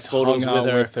 He's got He's photos hung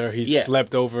out with her. He's Yeah.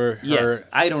 slept over her. Yes,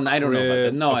 I don't know about that.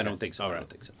 crib. No, I Okay. don't think so. I don't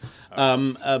think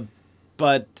so.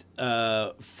 But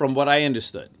from what I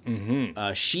understood,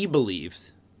 she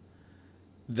believed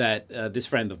that this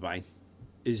friend of mine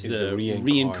is the reincarnation.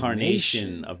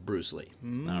 reincarnation of Bruce Lee.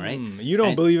 All right. You don't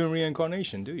And- believe in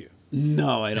reincarnation, do you?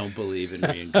 No, I don't believe in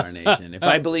reincarnation. If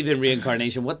I believed in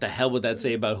reincarnation, what the hell would that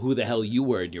say about who the hell you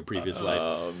were in your previous life?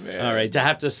 Oh man! All right, to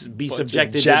have to be Bunch of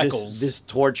subjected to jackals. this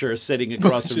torture sitting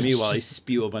across Bunch from me of- while I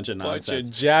spew a bunch of bunch nonsense.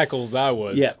 of jackals. I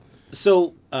was. Yeah.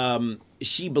 So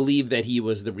she believed that he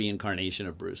was the reincarnation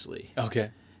of Bruce Lee.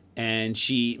 Okay. And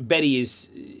Betty is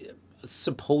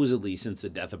supposedly, since the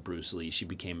death of Bruce Lee, she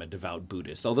became a devout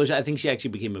Buddhist. Although I think she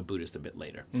actually became a Buddhist a bit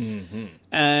later. Mm-hmm.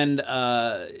 And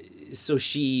so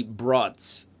she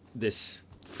brought this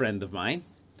friend of mine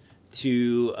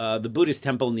to the Buddhist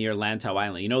temple near Lantau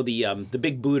Island. You know the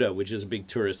big Buddha, which is a big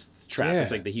tourist trap. Yeah.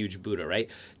 It's like the huge Buddha, right?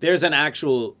 There's an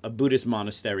actual Buddhist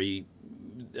monastery.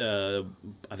 I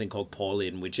think called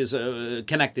Paulin, which is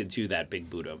connected to that big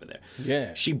Buddha over there.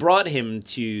 Yeah. She brought him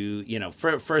to,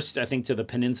 first I think to the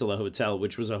Peninsula Hotel,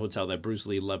 which was a hotel that Bruce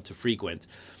Lee loved to frequent.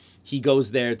 He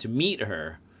goes there to meet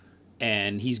her,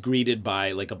 and he's greeted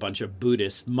by like a bunch of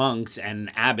Buddhist monks and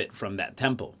an abbot from that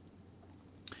temple.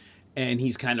 And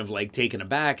he's kind of like taken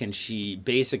aback, and she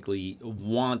basically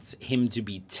wants him to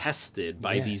be tested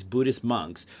by these Buddhist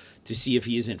monks to see if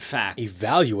he is in fact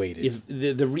Evaluated.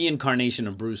 if the reincarnation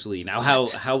of Bruce Lee. Now,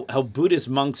 how Buddhist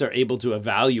monks are able to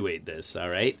evaluate this, all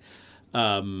right,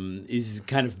 is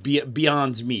kind of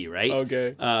beyond me, right?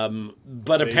 Okay.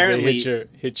 But They apparently,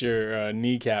 hit your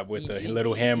kneecap with a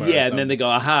little hammer. yeah, or and then they something. go,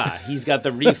 aha, he's got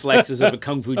the reflexes of a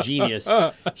kung fu genius.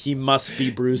 He must be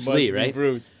Bruce Must Lee, be right?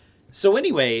 Bruce. So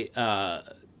anyway,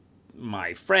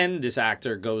 my friend, this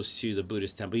actor, goes to the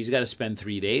Buddhist temple. He's got to spend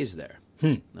 3 days there.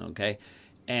 Okay.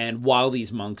 And while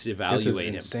these monks evaluate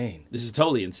him. insane. This is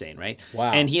totally insane, right?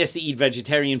 Wow. And he has to eat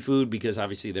vegetarian food because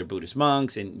obviously they're Buddhist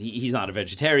monks, and he's not a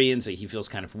vegetarian, so he feels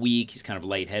kind of weak. He's kind of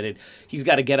lightheaded. He's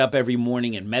got to get up every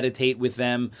morning and meditate with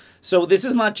them. So this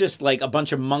is not just like a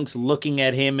bunch of monks looking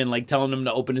at him and like telling him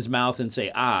to open his mouth and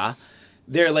say, ah.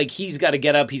 They're like, he's got to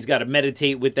get up, he's got to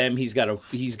meditate with them, he's got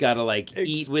to like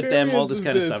eat with them, all this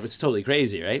kind of stuff. It's totally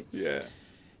crazy, right? Yeah.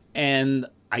 And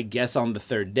I guess on the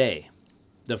third day,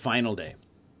 the final day,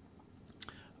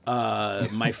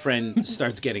 my friend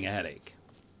starts getting a headache.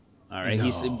 All right,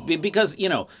 because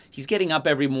he's getting up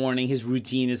every morning, his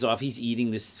routine is off, he's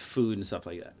eating this food and stuff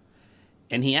like that,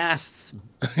 and he asks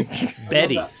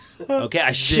Betty, "Okay,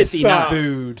 I shit thee not,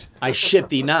 Dude. I shit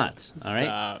thee not." All right,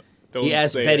 Stop. Don't he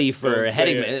asks say Betty it. for Don't a say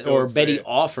headache, it. or Don't say Betty it.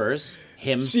 offers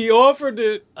him She offered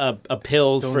it. a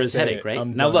pill Don't for his say headache, it. right?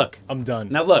 I'm Now done. look, I'm done.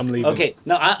 Now look, I'm leaving. okay,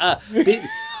 no,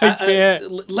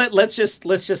 can't. let's just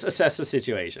assess the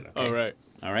situation. Okay?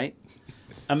 All right.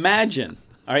 Imagine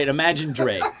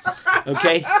Dre.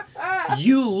 Okay,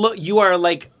 you are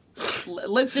like,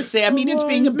 let's just say, I mean, it's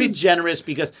being a bit generous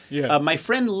because Yeah. my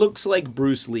friend looks like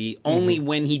Bruce Lee only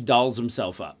when he dolls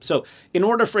himself up. So in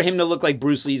order for him to look like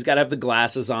Bruce Lee, he's got to have the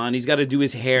glasses on. He's got to do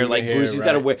his hair like hair, Bruce. He's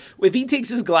got to right. wear. If he takes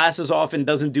his glasses off and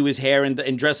doesn't do his hair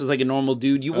and dresses like a normal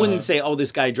dude, you wouldn't say, "Oh,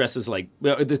 this guy dresses like,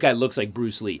 this guy looks like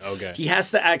Bruce Lee." Okay. He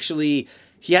has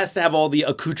to have all the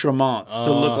accoutrements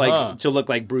to look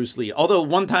like Bruce Lee. Although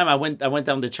one time I went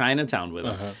down to Chinatown with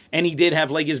him, and he did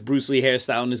have like his Bruce Lee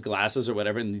hairstyle and his glasses or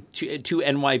whatever. And two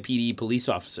NYPD police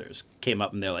officers came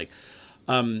up and they're like,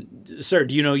 "Sir,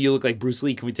 do you know you look like Bruce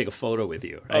Lee? Can we take a photo with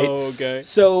you?" Right? Oh, okay.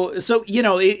 So it's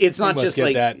not must just get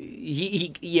like that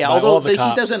he by although all the he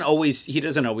cops. doesn't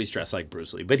always dress like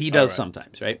Bruce Lee, but he does right.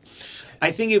 sometimes, right?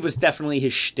 I think it was definitely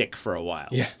his shtick for a while.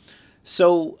 Yeah.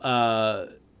 So,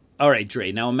 all right,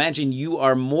 Dre, now imagine you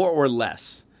are more or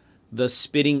less the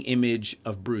spitting image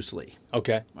of Bruce Lee.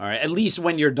 Okay. All right, at least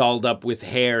when you're dolled up with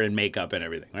hair and makeup and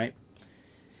everything, right?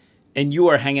 And you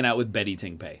are hanging out with Betty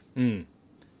Ting Pei. And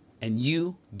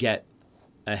you get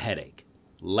a headache,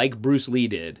 like Bruce Lee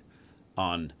did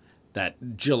on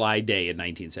that July day in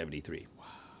 1973. Wow.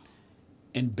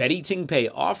 And Betty Ting Pei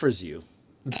offers you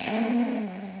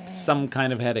some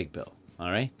kind of headache pill,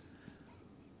 all right?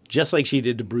 Just like she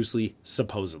did to Bruce Lee,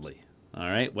 supposedly. All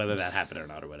right? Whether that happened or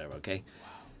not or whatever, okay? Wow.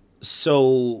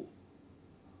 So,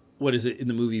 what is it in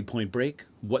the movie Point Break?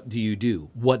 What do you do?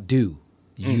 What do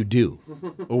you do?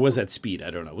 Or was that Speed?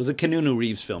 I don't know. It was a Keanu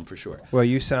Reeves film for sure. Well,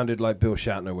 you sounded like Bill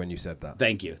Shatner when you said that.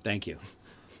 Thank you.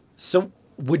 So,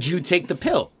 would you take the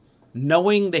pill?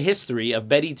 Knowing the history of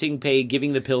Betty Ting Pei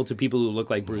giving the pill to people who look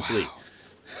like Bruce Lee.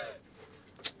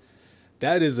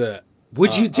 That is a.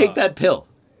 Would you take that pill?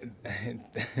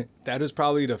 That is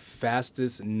probably the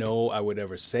fastest no I would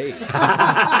ever say.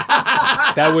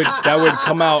 that would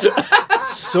come out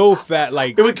so fast,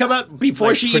 like It would come out before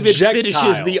like she even projectile.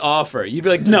 finishes the offer. You'd be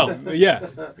like, no. yeah,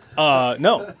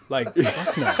 no, like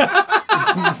fuck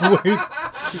no.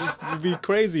 It'd be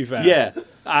crazy fast. Yeah.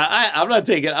 I'm not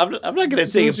taking. I'm not going to take a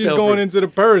Since she's pill going for- into the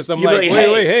purse, I'm You'd be like, like,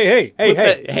 wait, hey, Put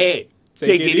that- hey, take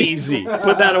Take it it easy.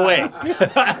 Put that away.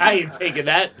 I ain't taking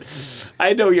that.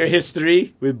 I know your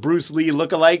history with Bruce Lee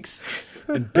lookalikes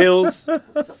and pills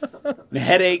and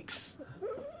headaches.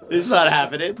 This is not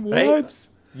happening. Right? What?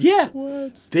 Yeah.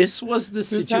 What? This was the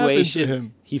happened to situation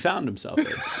him. he found himself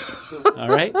in. All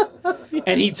right?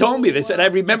 And he told me this. And I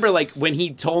remember, like, when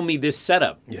he told me this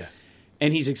setup. Yeah.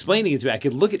 And he's explaining it to me. I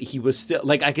could look at. He was still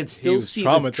like I could still was see.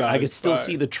 traumatized I could still by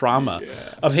see the trauma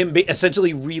of him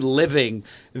essentially reliving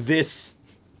this.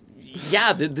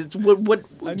 Yeah, what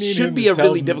I need should him be to a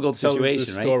really tell difficult the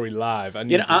situation, right? story live. I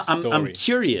need You know, the I'm story.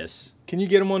 curious. Can you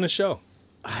get him on the show?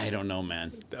 I don't know,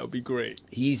 man. That would be great.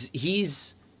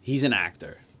 He's an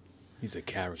actor. He's a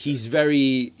character. He's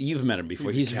very. You've met him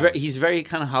before. He's a He's very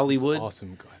kind of Hollywood.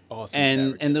 awesome guy. Awesome. and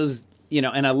character. those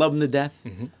and I love them to death,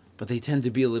 but they tend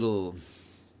to be a little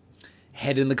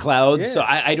head in the clouds. Yeah. So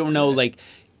I don't know. Like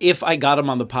if I got him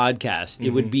on the podcast, it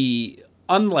would be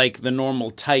unlike the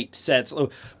normal tight sets.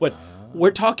 What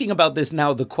we're talking about this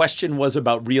now. The question was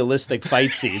about realistic fight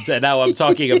scenes, and now I'm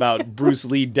talking about Bruce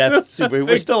Lee death super.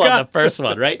 We're still on the first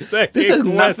one, right? This has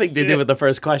nothing to do with the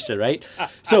first question, right?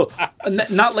 So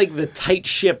not like the tight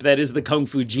ship that is the Kung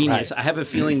Fu Genius. Right. I have a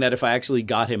feeling that if I actually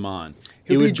got him on.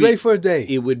 He'll be Dre for a day.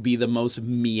 It would be the most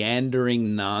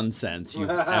meandering nonsense you've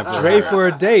ever Dre heard. for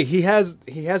a day. He has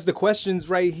the questions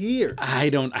right here. I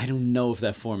don't know if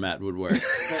that format would work.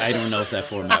 I don't know if that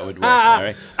format would work. All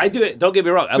right, I do it. Don't get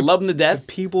me wrong. I love him to death.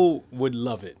 People would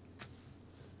love it.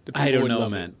 The people I don't would know,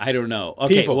 love man. it. I don't know.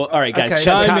 Okay, People. well, all right, guys, Okay,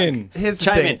 Chime in. Here's the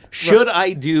Chime thing. in. Should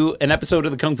I do an episode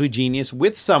of the Kung Fu Genius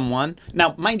with someone?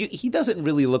 Now, mind you, he doesn't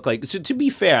really look like. So to be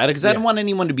fair, because I don't want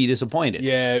anyone to be disappointed.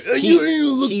 Yeah. He,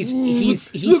 look, he's look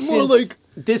more since- like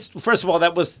this. First of all,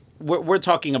 that was we're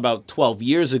talking about 12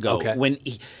 years ago Okay. when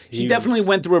he He definitely was-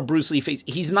 went through a Bruce Lee phase.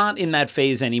 He's not in that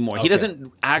phase anymore. He Okay.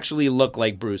 doesn't actually look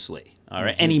like Bruce Lee. All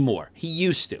right, anymore. He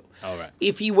used to. All right.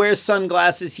 If he wears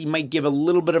sunglasses, he might give a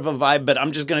little bit of a vibe, but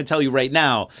I'm just going to tell you right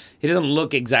now, he doesn't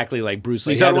look exactly like Bruce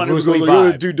Lee. He So I had don't the want Bruce to Lee go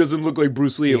like, vibe. dude doesn't look like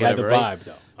Bruce Lee he or had whatever, the right? vibe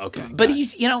though. Okay. But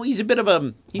he's a bit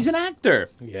of he's an actor.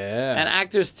 Yeah. And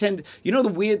actors tend, the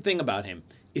weird thing about him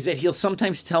is that he'll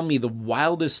sometimes tell me the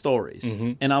wildest stories,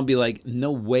 and I'll be like,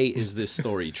 no way is this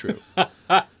story true. All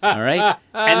right?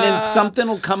 And then something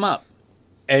will come up,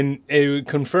 and it would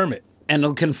confirm it. and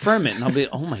it'll confirm it, and I'll be,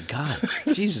 oh my God,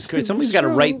 Jesus Christ, somebody's got to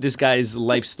write this guy's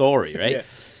life story, right?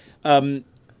 Yeah.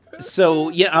 So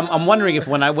yeah, I'm wondering if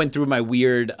when I went through my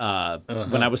weird,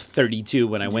 when I was 32,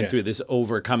 when I went Yeah. through this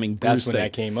overcoming Bruce That's when thing.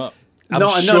 that came up. No,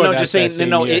 I'm sure that's just that saying. same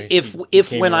No, year if he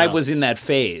came when I around. was in that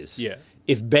phase, Yeah.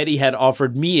 if Betty had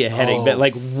offered me a headache, Oh. but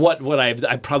like what would I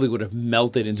probably would have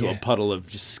melted into a Yeah. puddle of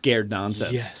just scared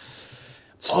nonsense. Yes.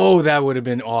 Oh, that would have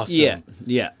been awesome.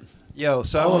 Yeah. Yo,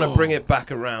 so I want to bring it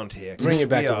back around here. 'cause Bring it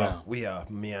back we are- around. We are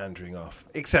meandering off.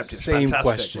 Except it's Same fantastic.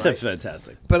 question. It's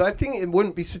fantastic. But I think it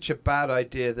wouldn't be such a bad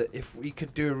idea that if we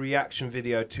could do a reaction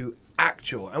video to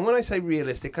actual, and when I say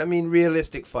realistic, I mean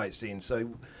realistic fight scenes. So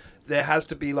there has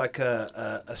to be like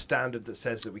a standard that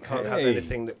says that we can't have Hey.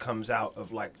 anything that comes out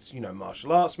of like,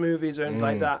 martial arts movies or anything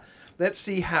like that. Let's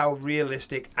see how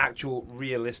actual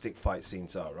realistic fight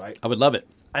scenes are, right? I would love it.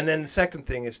 And then the second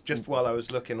thing is, just while I was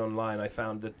looking online, I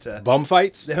found that Bum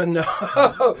fights? no,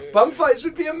 bum fights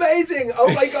would be amazing.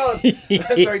 Oh my god,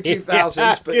 very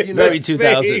 2000s, but Very it's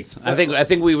 2000s. I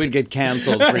think we would get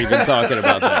canceled for even talking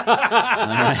about that.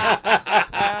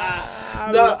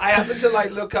 No, I happened to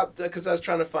look up because I was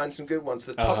trying to find some good ones.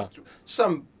 The top,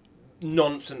 some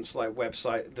nonsense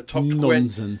website, the top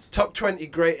 20, top 20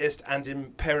 greatest and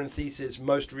in parentheses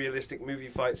most realistic movie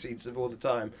fight scenes of all the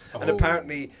time. And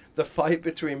apparently, the fight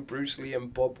between Bruce Lee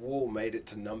and Bob Wall made it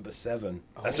to number 7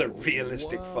 as a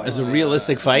realistic fight. As a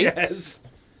realistic fight, Yes.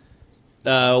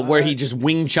 where he just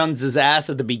Wing Chuns his ass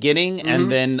at the beginning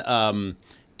and then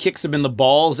kicks him in the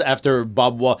balls after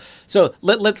Bob Wall. So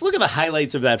let's look at the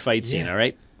highlights of that fight scene. All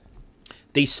right,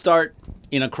 they start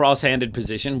in a cross-handed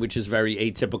position, which is very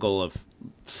atypical of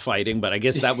fighting, but I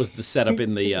guess that was the setup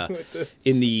in the how well,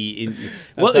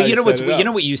 you set it up. you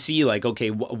know what you see, like, okay,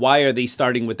 why are they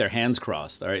starting with their hands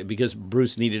crossed? All right, because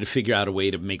Bruce needed to figure out a way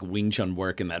to make Wing Chun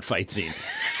work in that fight scene.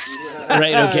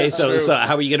 Right, okay, so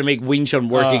how are you going to make Wing Chun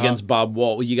work against Bob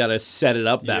Wall? Well, you got to set it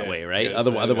up that Yeah, way, right? you gotta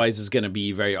set it Otherwise it's going to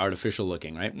be very artificial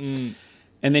looking, right?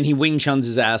 And then he Wing Chuns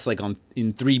his ass like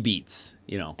in 3 beats,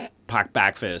 you know,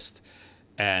 back fist,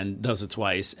 and does it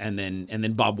twice, and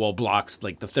then Bob Wall blocks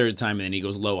like the 3rd time, and then he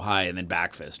goes low high and then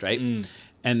back fist, right?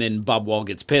 And then Bob Wall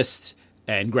gets pissed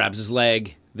and grabs his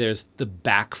leg. There's the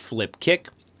back flip kick,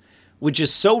 which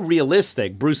is so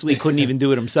realistic. Bruce Lee couldn't even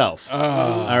do it himself.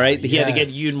 All right, he had to get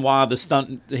Yuen Wah, his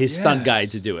stunt guy,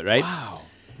 to do it. Right? Wow,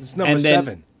 this is number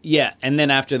 7. Yeah, and then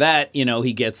after that, you know,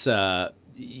 he gets Bob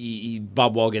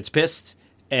Wall gets pissed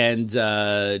and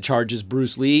charges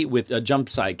Bruce Lee with a jump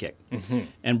side kick,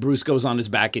 and Bruce goes on his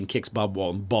back and kicks Bob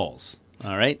Wall in the balls.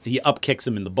 All right, he up kicks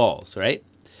him in the balls. Right.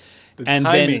 And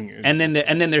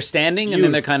then they're standing, and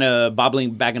then they're kind of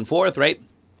bobbling back and forth, right?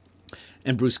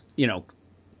 And Bruce, you know,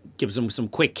 gives him some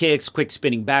quick kicks, quick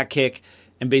spinning back kick,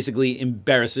 and basically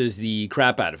embarrasses the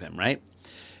crap out of him, right?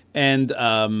 And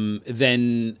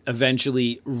then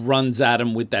eventually runs at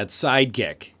him with that side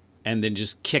kick, and then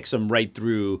just kicks him right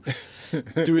through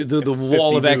the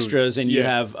wall of extras. And you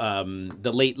have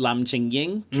the late Lam Ching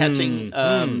Ying catching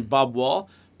Bob Wall,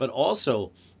 but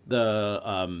also the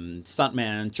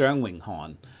stuntman Chern Wing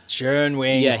Han. Chern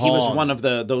Wing Yeah, Han. he was one of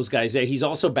those guys there. He's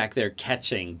also back there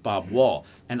catching Bob Wall.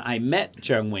 And I met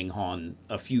Chern Wing Han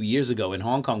a few years ago in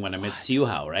Hong Kong when I met Siu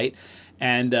Hao, right?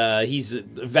 And he's a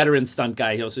veteran stunt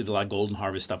guy. He also did a lot of Golden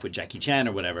Harvest stuff with Jackie Chan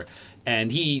or whatever.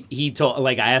 And he told,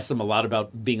 like, I asked him a lot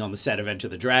about being on the set of Enter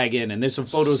the Dragon. And there's some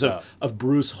photos of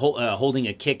Bruce holding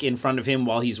a kick in front of him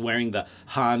while he's wearing the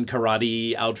Han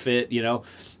karate outfit, you know?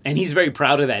 And he's very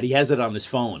proud of that. He has it on his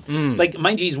phone. Like,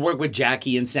 mind you, he's worked with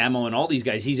Jackie and Sammo and all these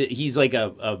guys. He's like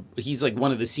he's like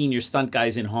one of the senior stunt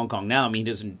guys in Hong Kong now. I mean,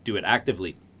 he doesn't do it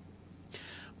actively.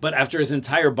 But after his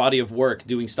entire body of work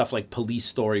doing stuff like Police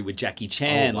Story with Jackie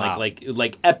Chan,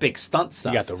 like epic stunt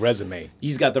stuff. He got the resume.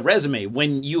 He's got the resume.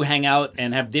 When you hang out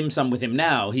and have dim sum with him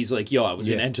now, he's like, yo, I was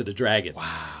in Enter the Dragon.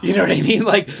 Wow. You know what I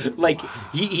mean?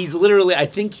 He's literally, I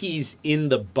think he's in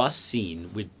the bus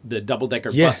scene, with the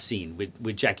double-decker bus scene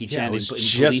with Jackie Chan in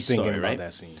Police Story, right?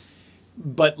 That scene.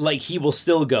 But, like, he will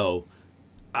still go,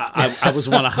 I was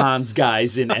one of Han's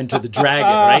guys in Enter the Dragon,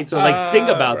 right? So, like, think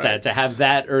about that, to have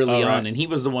that early on. And he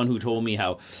was the one who told me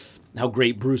how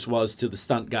great Bruce was to the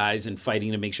stunt guys and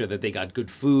fighting to make sure that they got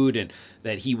good food, and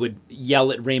that he would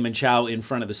yell at Raymond Chow in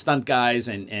front of the stunt guys,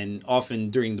 and often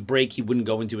during the break he wouldn't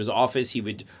go into his office, he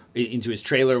would into his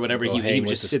trailer or whatever, he would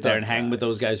just sit there and hang with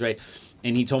those guys, right?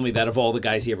 And he told me that of all the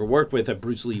guys he ever worked with, that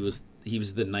Bruce Lee was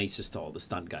the nicest to all the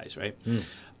stunt guys, right?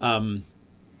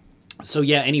 So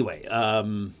yeah, anyway,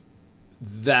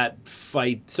 that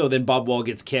fight, so then Bob Wall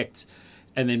gets kicked,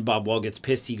 and then Bob Wall gets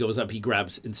pissed. He goes up, he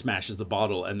grabs and smashes the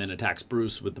bottle, and then attacks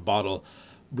Bruce with the bottle.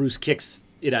 Bruce kicks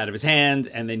it out of his hand,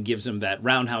 and then gives him that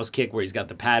roundhouse kick where he's got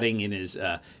the padding in his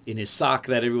sock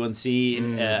that everyone's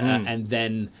seen, and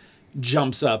then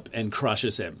jumps up and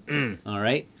crushes him. All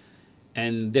right?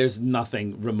 And there's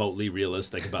nothing remotely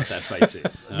realistic about that fight scene.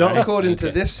 Not according to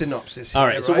this synopsis. All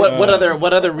right. So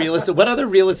what other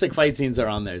realistic fight scenes are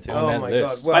on there too? Oh my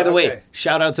god! Well, By the way,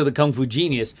 shout out to the Kung Fu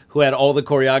genius who had all the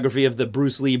choreography of the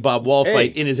Bruce Lee Bob Wall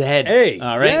fight in his head. Hey,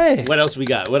 all right. yes. What else we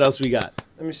got? Let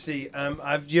me see.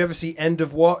 Do you ever see End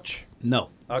of Watch?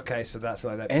 No. Okay, so that's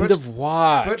like that. End of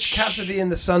Watch. Butch Cassidy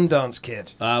and the Sundance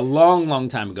Kid. Long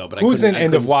time ago. But who's in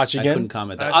End of Watch again? I couldn't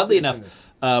comment that. Oddly enough.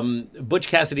 Butch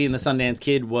Cassidy and the Sundance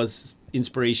Kid was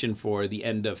inspiration for the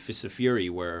end of Fists of Fury,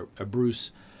 where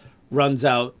Bruce runs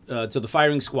out to the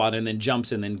firing squad and then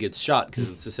jumps and then gets shot, because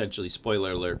it's essentially,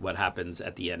 spoiler alert, what happens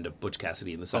at the end of Butch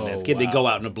Cassidy and the Sundance Kid. They go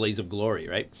out in a blaze of glory,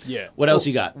 right? Yeah. What else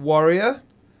you got? Warrior.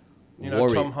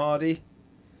 Warrior. Tom Hardy.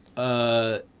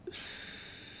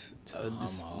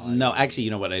 No, actually,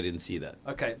 you know what? I didn't see that.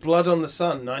 Okay, Blood on the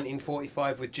Sun,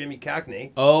 1945, with Jimmy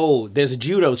Cagney. Oh, there's a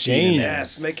judo scene in there.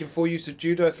 Yes, making full use of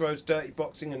judo throws, dirty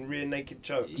boxing, and rear naked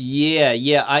chokes.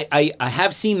 Yeah. I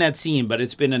have seen that scene, but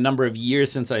it's been a number of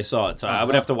years since I saw it, so I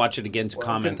would have to watch it again to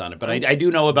comment on it. But I do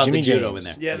know about Jimmy the judo James.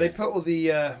 in there. Yeah, they put all the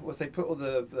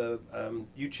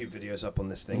YouTube videos up on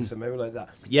this thing, so maybe like that.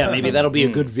 Yeah, maybe that'll be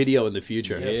a good video in the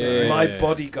future. Yeah, My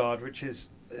Bodyguard, which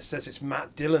is, it says it's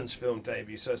Matt Dillon's film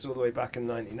debut, so it's all the way back in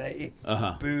 1980.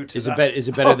 Boo to Is that.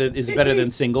 it better than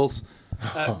Singles?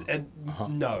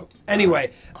 No.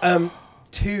 Anyway,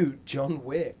 2, John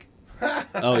Wick.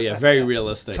 Oh yeah, very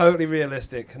realistic. Totally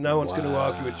realistic. No one's going to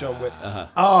argue with John Wick.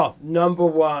 Number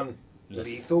 1,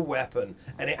 Lethal Weapon,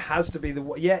 and it has to be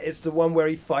it's the one where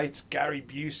he fights Gary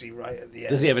Busey right at the end.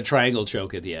 Does he have a triangle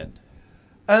choke at the end?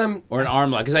 Or an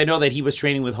arm lock, because I know that he was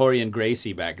training with Jorge and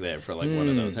Gracie back there for like one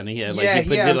of those, and he had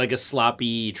did like a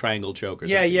sloppy triangle choke or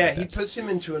something. Yeah, he puts him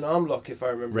into an arm lock if I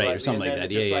remember right, rightly, or something like that.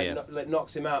 Just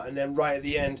knocks him out, and then right at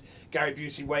the end, Gary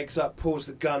Busey wakes up, pulls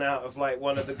the gun out of like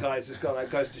one of the guys that's got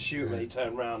goes to shoot him, and he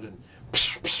turns around and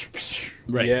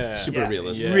right, super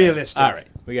realistic. Yeah. Realistic. All right,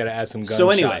 we got to add some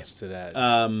gunshots to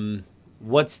that.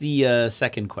 What's the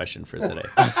second question for today?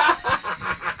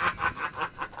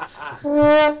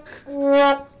 What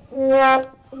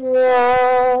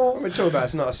we're talking about,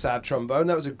 it's not a sad trombone.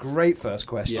 That was a great first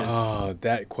question. Yes. Oh,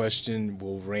 that question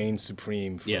will reign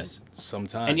supreme for some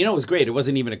time. And you know it was great. It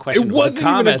wasn't even a question. It wasn't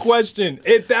even a question.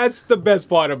 That's the best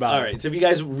part about it. All right. So if you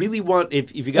guys really want,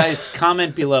 if you guys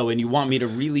comment below and you want me to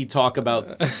really talk about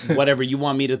whatever you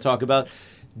want me to talk about,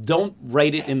 don't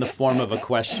write it in the form of a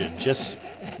question. Just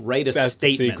write a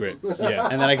statement. The secret. Yeah.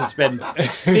 And then I can spend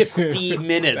 50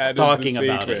 minutes talking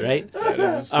about it, right? That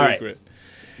is the All secret. right.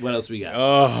 What else we got?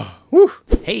 Oh, whew.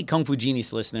 Hey, Kung Fu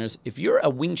Genius listeners, if you're a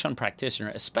Wing Chun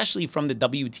practitioner, especially from the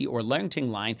WT or Learn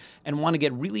Ting line, and want to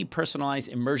get really personalized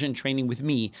immersion training with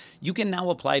me, you can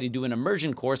now apply to do an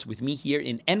immersion course with me here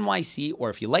in NYC, or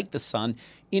if you like the sun,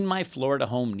 in my Florida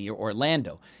home near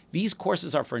Orlando. These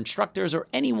courses are for instructors or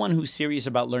anyone who's serious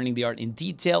about learning the art in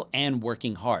detail and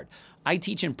working hard. I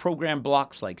teach in program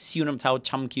blocks like Siunam Tao,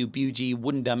 Chum Kyu, Buji,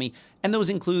 Wooden Dummy, and those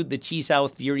include the Chi Sao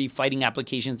theory, fighting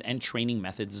applications, and training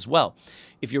methods as well.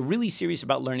 If you're really serious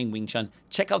about learning Wing Chun,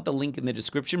 check out the link in the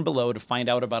description below to find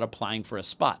out about applying for a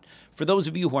spot. For those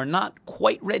of you who are not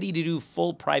quite ready to do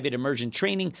full private immersion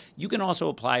training, you can also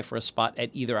apply for a spot at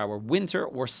either our winter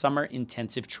or summer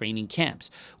intensive training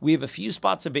camps. We have a few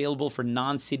spots available for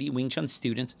non-city Wing Chun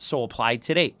students, so apply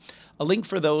today. A link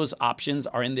for those options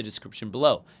are in the description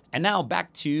below. And now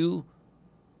back to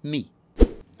me.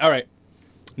 All right.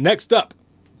 Next up,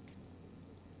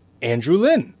 Andrew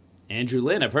Lin. Andrew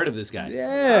Lin, I've heard of this guy.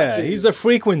 Yeah, he's a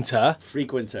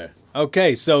frequenter.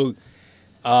 Okay, so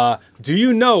do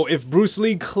you know if Bruce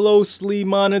Lee closely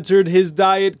monitored his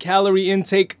diet calorie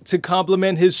intake to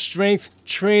complement his strength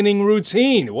training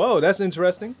routine? Whoa, that's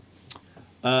interesting.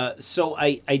 So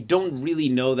I don't really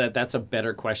know that. That's a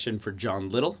better question for John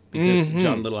Little, because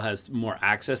John Little has more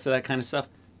access to that kind of stuff.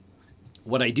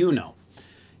 What I do know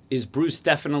is Bruce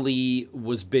definitely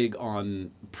was big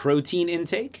on protein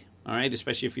intake, all right?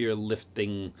 Especially if you're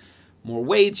lifting more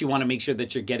weights, you want to make sure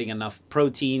that you're getting enough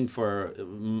protein for,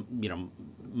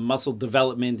 muscle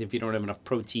development. If you don't have enough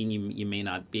protein, you may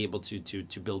not be able to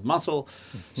build muscle.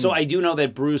 So I do know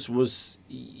that Bruce was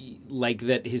like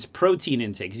that, his protein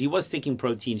intake, because he was taking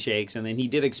protein shakes, and then he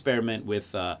did experiment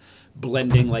with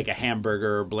blending like a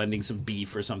hamburger or blending some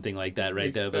beef or something like that,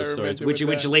 right? Those stories,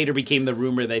 which later became the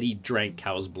rumor that he drank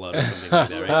cow's blood or something like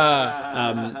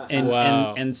that,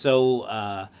 right? And so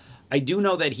I do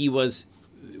know that he was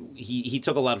he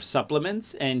took a lot of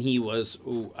supplements, and he was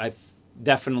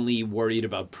definitely worried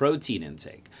about protein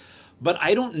intake. But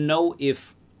I don't know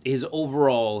if his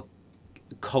overall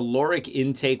caloric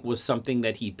intake was something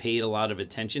that he paid a lot of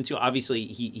attention to. Obviously,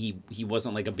 he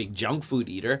wasn't like a big junk food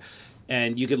eater.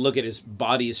 And you could look at his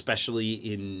body, especially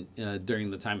in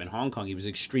during the time in Hong Kong. He was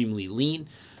extremely lean.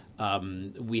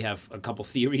 We have a couple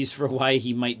theories for why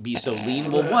he might be so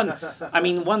lean. Well,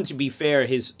 one to be fair,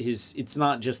 his it's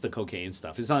not just the cocaine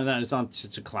stuff. It's not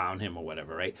to clown him or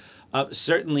whatever, right?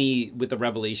 Certainly, with the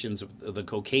revelations of the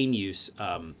cocaine use,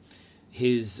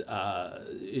 his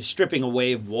stripping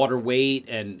away of water weight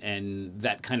and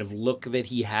that kind of look that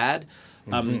he had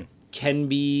can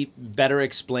be better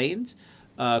explained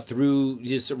through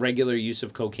just regular use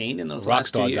of cocaine in those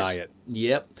last 2 years. Rockstar diet.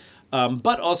 Yep.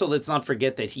 But also, let's not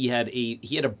forget that he had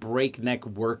a breakneck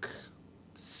work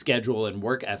schedule and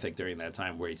work ethic during that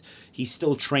time, where he's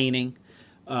still training,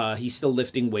 he's still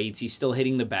lifting weights, he's still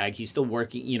hitting the bag, he's still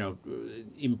working,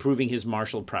 improving his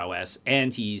martial prowess,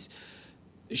 and he's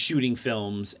shooting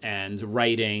films and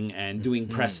writing and doing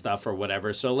press stuff or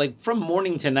whatever. So, like, from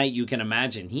morning to night, you can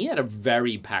imagine he had a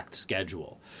very packed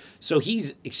schedule. So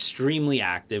he's extremely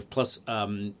active. Plus,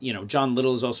 John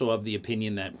Little is also of the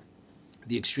opinion that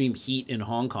the extreme heat in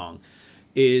Hong Kong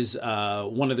is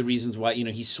one of the reasons why,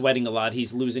 he's sweating a lot.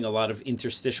 He's losing a lot of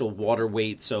interstitial water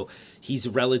weight. So he's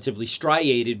relatively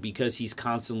striated because he's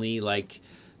constantly like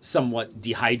somewhat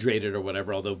dehydrated or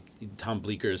whatever. Although Tom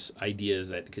Bleeker's idea is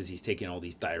that because he's taking all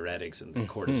these diuretics and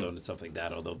cortisone and stuff like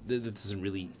that, although that doesn't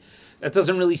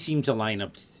really seem to line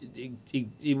up.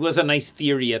 It was a nice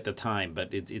theory at the time, but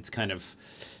it's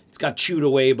got chewed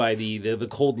away by the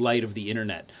cold light of the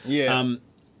internet. Yeah.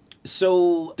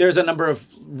 So there's a number of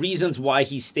reasons why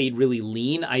he stayed really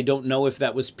lean. I don't know if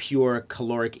that was pure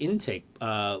caloric intake,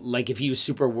 like if he was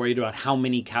super worried about how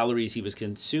many calories he was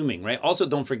consuming, right? Also,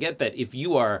 don't forget that if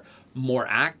you are more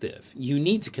active, you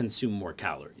need to consume more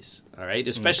calories, all right?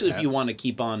 Especially if you want to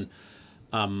keep on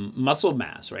muscle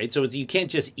mass, right? So you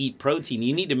can't just eat protein.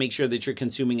 You need to make sure that you're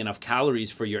consuming enough calories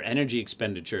for your energy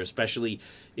expenditure, especially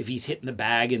if he's hitting the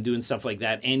bag and doing stuff like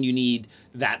that. And you need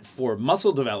that for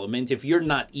muscle development. If you're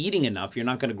not eating enough, you're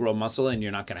not going to grow muscle and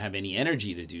you're not going to have any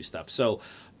energy to do stuff. So,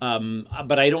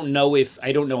 but I don't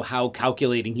know how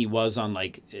calculating he was on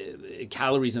like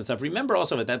calories and stuff. Remember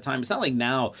also at that time, it's not like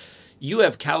now you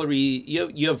have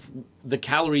you have the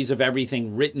calories of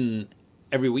everything written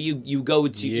everywhere. You go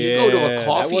to a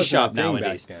coffee shop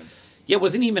nowadays. Yeah, it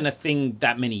wasn't even a thing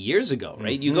that many years ago,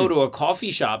 right? You go to a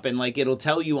coffee shop and like it'll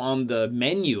tell you on the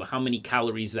menu how many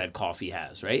calories that coffee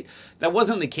has, right? That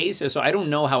wasn't the case, so I don't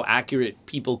know how accurate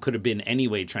people could have been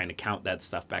anyway trying to count that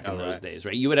stuff back in those days,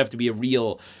 right? You would have to be a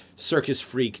real circus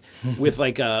freak with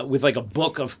like a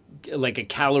book of like a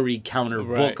calorie counter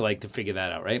book like to figure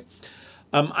that out, right?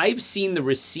 I've seen the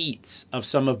receipts of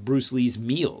some of Bruce Lee's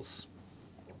meals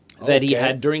that he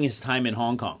had during his time in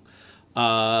Hong Kong,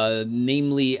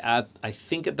 namely I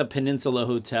think at the Peninsula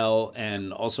Hotel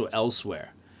and also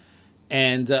elsewhere.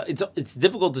 And it's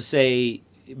difficult to say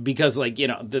because like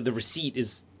the receipt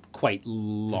is quite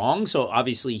long, so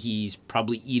obviously he's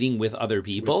probably eating with other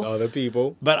people.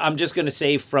 But I'm just going to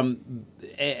say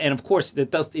and of course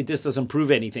this doesn't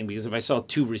prove anything because if I saw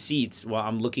two receipts, well,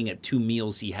 I'm looking at two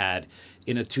meals he had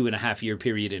in a 2.5 year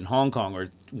period in Hong Kong or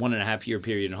 1.5 year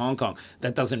period in Hong Kong.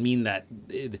 That doesn't mean that,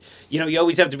 you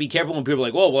always have to be careful when people are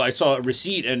like, oh, well, I saw a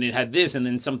receipt and it had this. And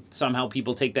then somehow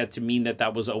people take that to mean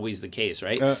that was always the case,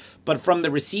 right? But from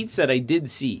the receipts that I did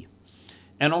see,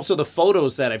 and also the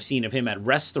photos that I've seen of him at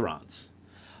restaurants,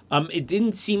 it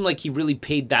didn't seem like he really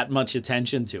paid that much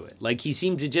attention to it. Like he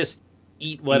seemed to just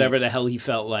eat whatever the hell he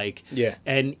felt like. Yeah.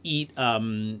 And eat,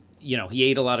 he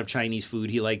ate a lot of Chinese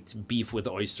food. He liked beef with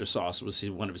oyster sauce was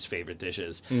one of his favorite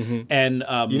dishes. Mm-hmm. And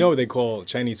what they call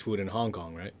Chinese food in Hong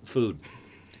Kong, right? Food.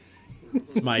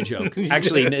 It's my joke.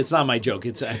 Actually, it's not my joke.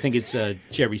 I think it's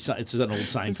Jerry. It's an old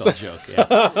Seinfeld joke. Yeah.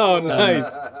 Oh,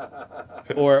 nice.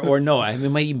 Or no, it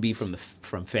might even be from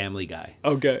Family Guy.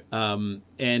 Okay.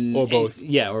 Or both.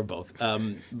 Or both.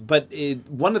 But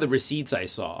one of the receipts I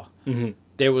saw. Mm-hmm.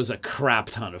 There was a crap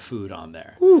ton of food on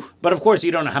there. Whew. But of course,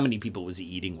 you don't know how many people was he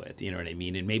eating with. You know what I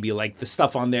mean? And maybe like the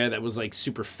stuff on there that was like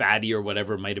super fatty or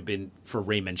whatever might have been for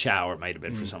Raymond Chow or might have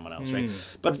been for someone else, right?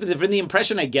 But from the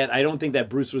impression I get, I don't think that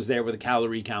Bruce was there with a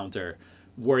calorie counter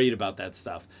worried about that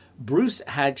stuff. Bruce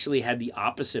actually had the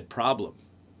opposite problem.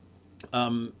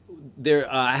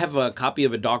 I have a copy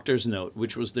of a doctor's note,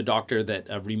 which was the doctor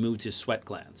that removed his sweat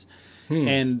glands.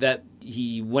 And that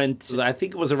he went, I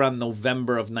think it was around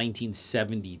November of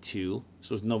 1972.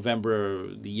 So it was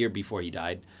November, the year before he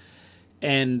died.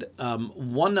 And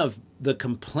one of the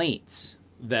complaints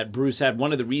that Bruce had,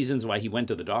 one of the reasons why he went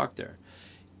to the doctor,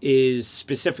 is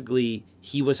specifically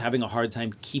he was having a hard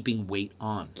time keeping weight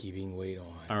on.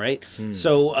 All right?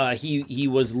 So he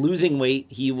was losing weight.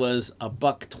 He was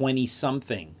 $120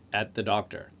 something at the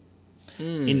doctor.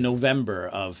 In November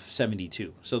of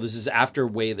 72. So this is after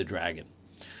Way the Dragon.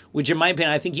 Which in my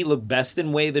opinion, I think he looked best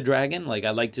in Way the Dragon. Like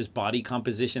I liked his body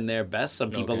composition there best.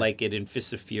 Some people like it in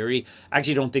Fists of Fury. I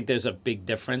actually don't think there's a big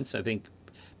difference. I think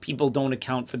people don't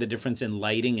account for the difference in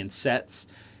lighting and sets.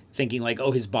 Thinking like,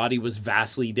 oh, his body was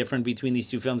vastly different between these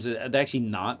two films. They're actually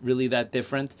not really that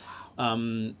different.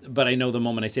 But I know the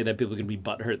moment I say that, people can be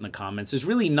butthurt in the comments. There's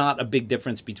really not a big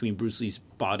difference between Bruce Lee's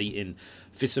body in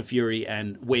Fists of Fury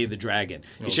and Way the Dragon.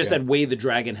 It's just that Way the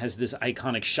Dragon has this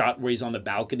iconic shot where he's on the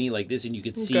balcony like this, and you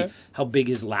could see how big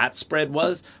his lat spread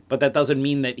was. But that doesn't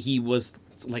mean that he was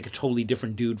like a totally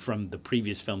different dude from the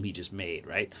previous film he just made,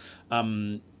 right?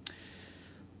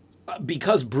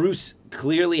 Because Bruce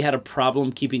clearly had a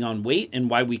problem keeping on weight, and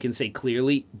why we can say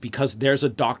clearly, because there's a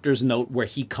doctor's note where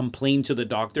he complained to the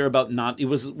doctor about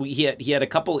he had a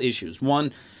couple issues.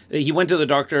 One, he went to the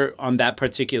doctor on that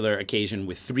particular occasion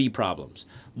with 3 problems.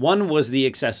 One was the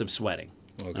excessive sweating.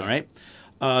 All right.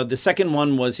 The second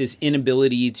one was his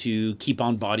inability to keep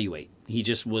on body weight. He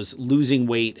just was losing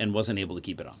weight and wasn't able to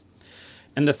keep it on.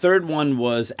 And the third one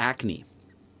was acne.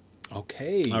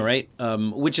 Okay. All right.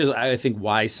 Which is, I think,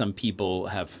 why some people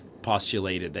have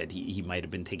postulated that he might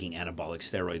have been taking anabolic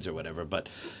steroids or whatever. But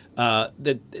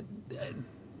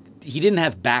he didn't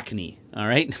have backney. All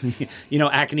right.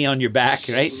 Acne on your back,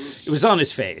 right? It was on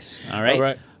his face. All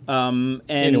right. All right.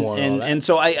 And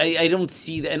so I don't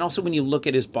see that. And also when you look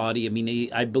at his body, I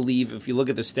mean, I believe if you look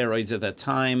at the steroids at that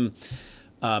time,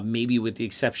 maybe with the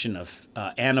exception of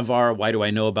Anavar. Why do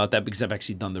I know about that? Because I've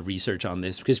actually done the research on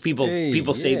this. Because people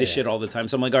say this shit all the time.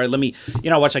 So I'm like, all right, let me,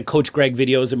 I watch like Coach Greg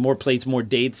videos and more plates, more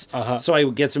dates. So I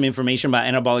would get some information about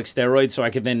anabolic steroids so I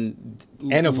could then...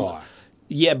 Anavar.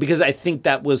 Yeah, because I think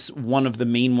that was one of the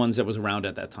main ones that was around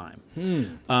at that time.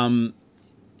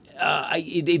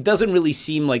 It doesn't really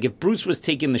seem like if Bruce was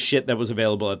taking the shit that was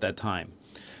available at that time,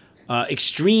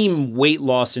 extreme weight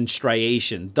loss and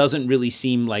striation doesn't really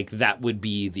seem like that would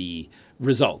be the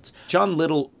result. John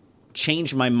Little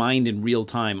changed my mind in real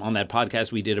time on that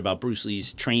podcast we did about Bruce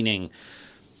Lee's training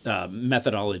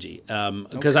methodology.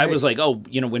 Because I was like,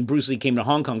 when Bruce Lee came to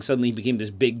Hong Kong, suddenly he became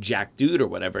this big jack dude or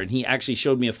whatever. And he actually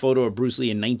showed me a photo of Bruce Lee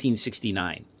in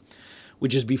 1969.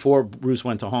 Which is before Bruce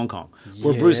went to Hong Kong,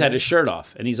 where Bruce had his shirt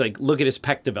off. And he's like, look at his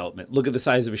pec development. Look at the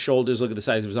size of his shoulders. Look at the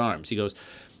size of his arms. He goes,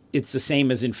 it's the same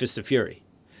as in Fist of Fury.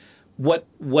 What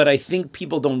I think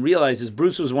people don't realize is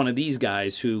Bruce was one of these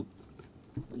guys who,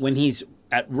 when he's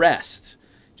at rest,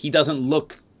 he doesn't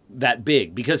look that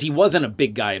big because he wasn't a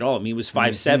big guy at all. I mean, he was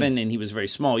 5'7" and he was very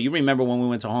small. You remember when we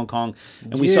went to Hong Kong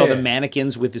and we saw the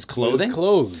mannequins with his clothing? With his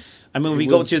clothes. I mean, we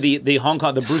go to the Hong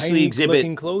Kong, the Bruce Lee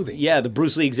exhibit. Clothing. Yeah, the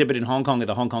Bruce Lee exhibit in Hong Kong at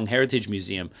the Hong Kong Heritage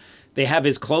Museum. They have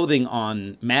his clothing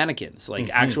on mannequins, like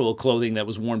actual clothing that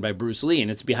was worn by Bruce Lee, and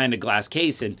it's behind a glass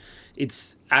case, and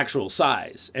it's actual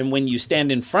size. And when you stand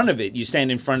in front of it, you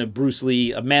stand in front of Bruce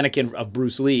Lee, a mannequin of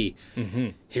Bruce Lee.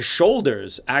 His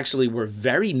shoulders actually were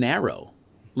very narrow.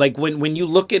 Like when you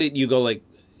look at it, you go like,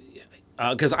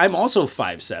 because I'm also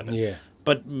 5'7". Yeah.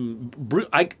 But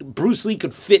Bruce Lee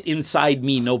could fit inside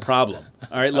me, no problem.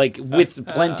 All right, like with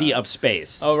plenty of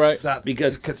space. All right. That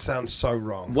Because- could sound so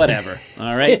wrong. Whatever.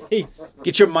 All right.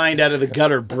 Get your mind out of the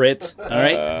gutter, Brit. All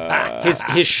right.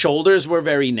 His shoulders were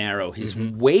very narrow. His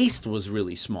waist was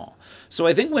really small. So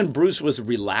I think when Bruce was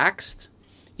relaxed,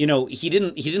 he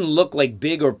didn't look like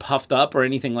big or puffed up or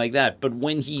anything like that. But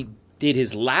when he did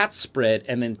his lat spread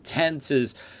and then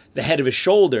tenses the head of his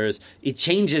shoulders, it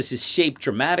changes his shape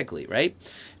dramatically, right?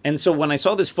 And so when I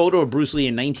saw this photo of Bruce Lee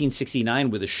in 1969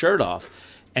 with his shirt off,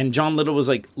 and John Little was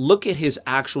like, look at his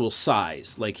actual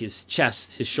size, like his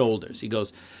chest, his shoulders. He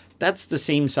goes, that's the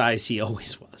same size he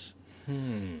always was.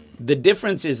 The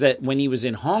difference is that when he was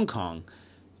in Hong Kong,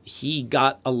 he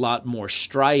got a lot more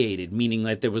striated, meaning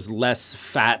that there was less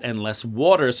fat and less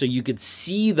water, so you could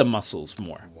see the muscles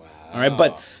more. Wow. All right,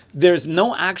 but there's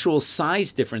no actual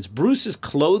size difference. Bruce's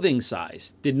clothing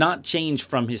size did not change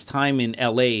from his time in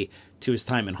L.A. to his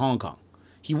time in Hong Kong.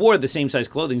 He wore the same size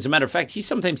clothing. As a matter of fact, he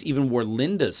sometimes even wore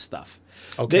Linda's stuff.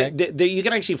 Okay. You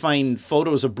can actually find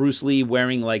photos of Bruce Lee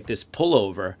wearing like this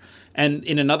pullover. And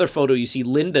in another photo, you see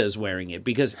Linda's wearing it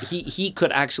because he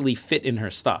could actually fit in her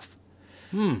stuff.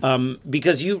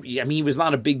 Because he was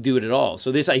not a big dude at all.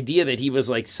 So this idea that he was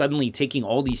like suddenly taking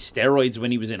all these steroids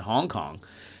when he was in Hong Kong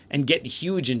and getting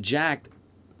huge and jacked,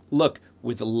 look,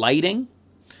 with lighting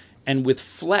and with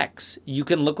flex, you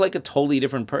can look like a totally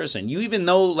different person. You even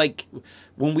know, like,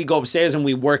 when we go upstairs and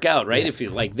we work out, right? If you're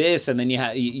like this and then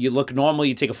you look normal,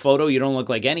 you take a photo, you don't look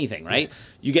like anything, right?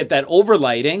 You get that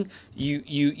overlighting,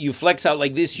 you flex out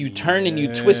like this, you turn and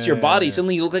you twist your body,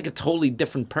 suddenly you look like a totally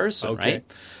different person, right?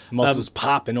 Muscles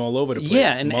popping all over the place.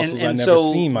 Yeah, and Muscles I've never so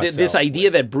seen myself this idea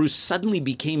with. that Bruce suddenly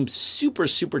became super,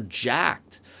 super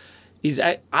jacked,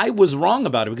 I was wrong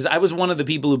about it because I was one of the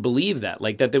people who believed that,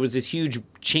 like that there was this huge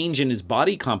change in his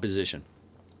body composition,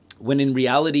 when in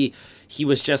reality he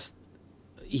was just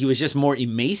more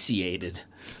emaciated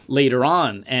later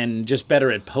on and just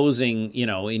better at posing,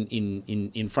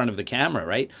 in front of the camera,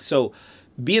 right? So,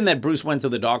 being that Bruce went to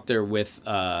the doctor with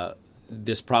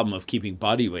this problem of keeping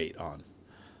body weight on,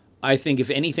 I think if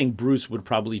anything, Bruce would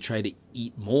probably try to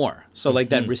eat more. So, like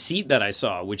that receipt that I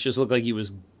saw, which just looked like he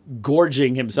was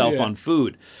gorging himself on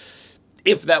food.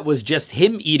 If that was just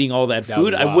him eating all that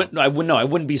food, I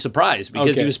wouldn't be surprised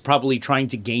because he was probably trying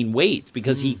to gain weight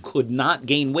because he could not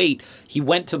gain weight. He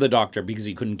went to the doctor because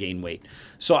he couldn't gain weight.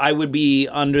 So I would be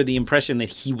under the impression that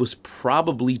he was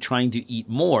probably trying to eat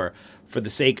more for the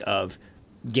sake of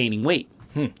gaining weight,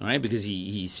 all right? Because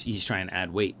he's trying to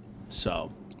add weight.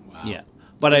 So, yeah.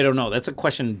 But I don't know. That's a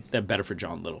question that better for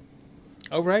John Little.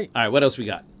 All right. All right, what else we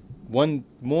got? One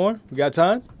more? We got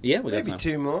time? Yeah, we got Maybe time.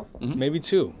 two more. Maybe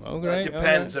two. Okay. It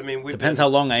depends. All right. I mean, Depends how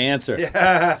long I answer.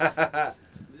 Yeah.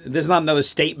 There's not another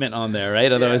statement on there, right?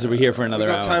 Otherwise, we're here for another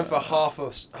We've got hour. time for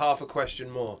half a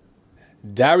question more.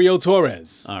 Dario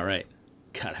Torres. All right.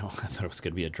 God, I thought it was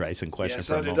going to be a Dryson question Yeah,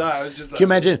 for a so did moment. I. Was just Can you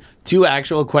imagine 2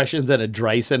 actual questions and a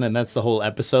Dryson, and that's the whole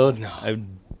episode? No. I would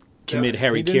commit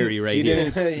Harry Carey right he here.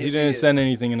 didn't send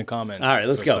anything in the comments. All right,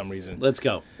 let's for go. some reason. Let's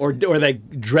go. Or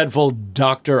that dreadful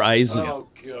Dr. Eisen. Oh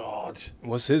God.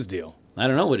 What's his deal? I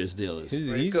don't know what his deal is.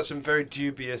 He's got some very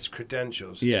dubious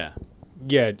credentials. Yeah.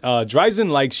 Yeah, Dreisen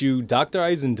likes you. Dr.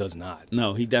 Eisen does not.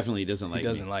 No, he definitely doesn't like me. He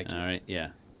doesn't like you. All right, yeah.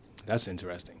 That's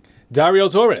interesting. Dario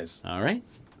Torres. All right.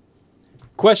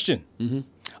 Question.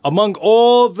 Among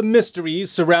all the mysteries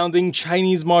surrounding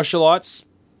Chinese martial arts,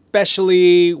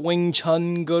 especially Wing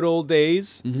Chun good old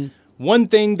days, one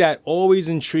thing that always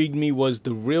intrigued me was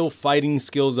the real fighting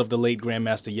skills of the late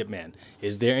Grandmaster Yip Man.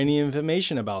 Is there any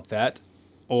information about that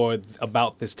or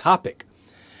about this topic?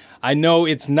 I know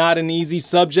it's not an easy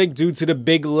subject due to the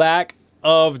big lack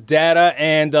of data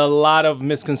and a lot of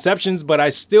misconceptions, but I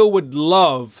still would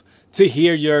love to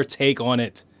hear your take on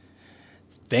it.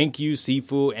 Thank you,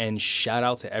 Sifu, and shout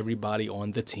out to everybody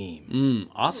on the team.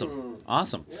 Awesome.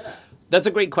 Yeah. That's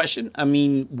a great question. I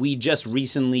mean, we just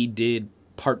recently did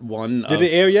part 1 Did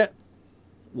it air yet?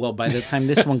 Well, by the time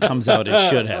this one comes out, it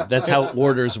should have. That's how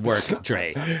orders work,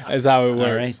 Dre. That's how it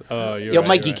works. All right. Oh, you're Yo, right,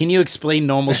 Mikey, you're right. can you explain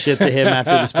normal shit to him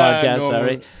after this podcast? Normal- All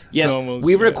right. Yes, normal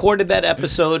we shit. recorded that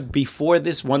episode before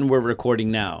this one we're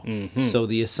recording now. So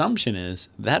the assumption is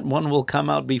that one will come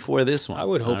out before this one. I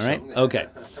would hope All right? so. Okay.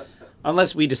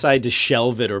 Unless we decide to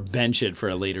shelve it or bench it for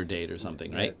a later date or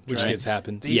something, right? Which Right. gets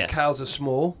happened. These Yes. cows are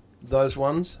small. Those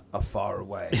ones are far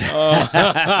away. Good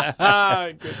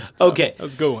stuff. Okay.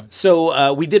 That's a good one.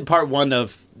 So we did part 1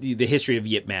 of the history of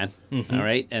Yip Man, all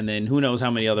right? And then who knows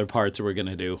how many other parts we're going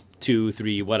to do. 2,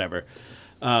 3, whatever.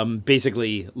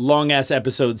 Basically, long-ass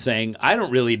episodes saying, I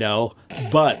don't really know,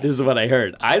 but this is what I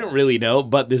heard. I don't really know,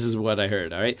 but this is what I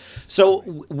heard, all right?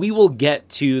 So we will get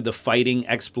to the fighting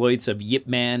exploits of Yip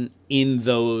Man in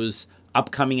those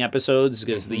upcoming episodes,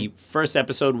 because the first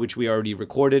episode, which we already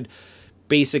recorded,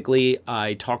 basically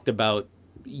I talked about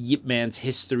Yip Man's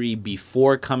history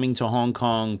before coming to Hong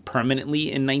Kong permanently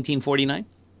in 1949.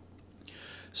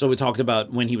 So we talked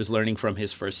about when he was learning from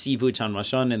his first Sifu, Chan Ma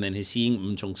Shun, and then his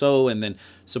seeing Chung So, and then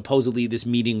supposedly this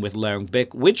meeting with Leung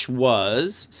Bick, which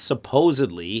was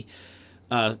supposedly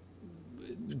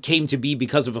came to be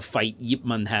because of a fight Yip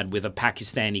Man had with a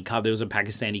Pakistani cop. There was a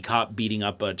Pakistani cop beating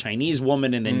up a Chinese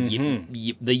woman, and then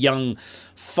the young,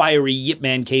 fiery Yip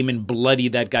Man came and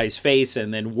bloodied that guy's face,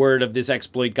 and then word of this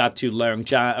exploit got to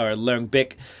Leung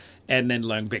Bick, and then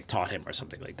Leung Bick taught him or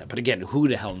something like that. But again, who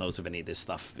the hell knows if any of this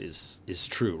stuff is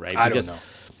true, right? I don't know.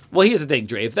 Well, here's the thing,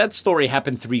 Dre. If that story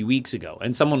happened 3 weeks ago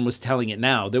and someone was telling it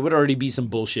now, there would already be some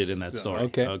bullshit in that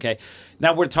story. Okay.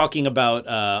 Now we're talking about,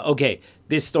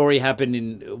 this story happened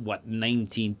in,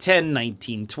 1910,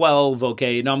 1912,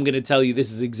 okay? Now I'm going to tell you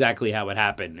this is exactly how it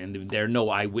happened, and there are no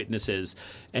eyewitnesses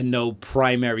and no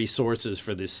primary sources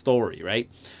for this story, right?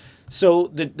 So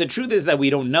the truth is that we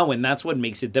don't know, and that's what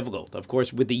makes it difficult. Of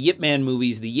course, with the Yip Man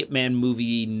movies, the Yip Man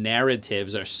movie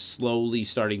narratives are slowly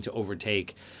starting to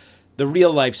overtake the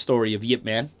real-life story of Yip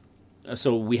Man.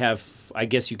 So we have, I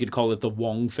guess you could call it the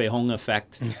Wong Fei Hong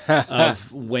effect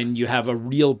of when you have a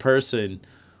real person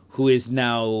who is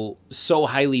now so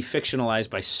highly fictionalized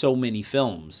by so many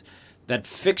films that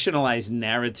fictionalized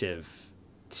narrative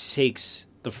takes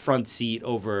the front seat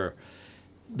over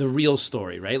the real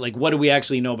story, right? Like, what do we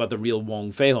actually know about the real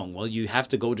Wong Fei Hong? Well, you have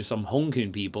to go to some Hong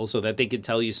Kong people so that they could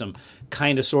tell you some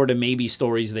kind of sort of maybe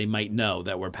stories they might know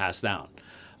that were passed down.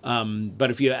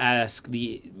 But if you ask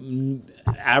the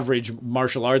average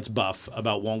martial arts buff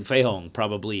about Wong Fei Hong,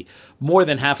 probably more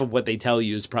than half of what they tell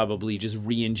you is probably just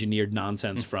re-engineered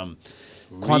nonsense from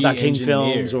Kwan Da King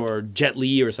films or Jet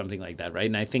Li or something like that, right?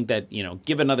 And I think that,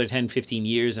 give another 10, 15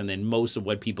 years and then most of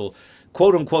what people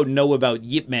quote unquote know about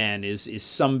Yip Man is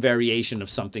some variation of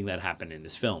something that happened in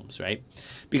his films, right?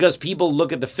 Because people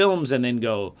look at the films and then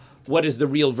go, what is the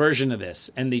real version of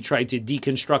this? And they try to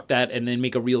deconstruct that and then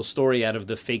make a real story out of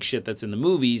the fake shit that's in the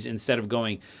movies instead of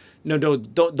going, no,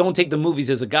 don't take the movies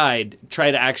as a guide.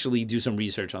 Try to actually do some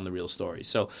research on the real story.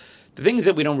 So the things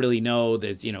that we don't really know,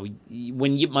 that,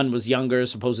 when Yip Man was younger,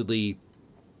 supposedly,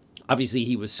 obviously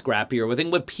he was scrappier. I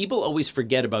think what people always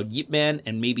forget about Yip Man,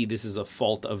 and maybe this is a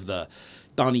fault of the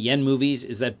Donnie Yen movies,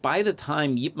 is that by the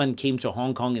time Yip Man came to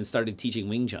Hong Kong and started teaching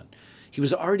Wing Chun, he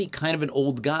was already kind of an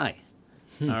old guy.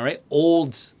 All right,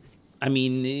 old. I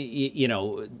mean,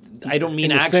 I don't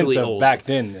mean in the actually sense of old. Back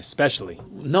then, especially.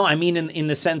 No, I mean in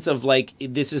the sense of like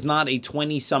this is not a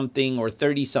 20-something or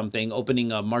 30-something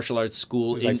opening a martial arts school.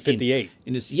 He was like 58.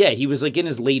 He was like in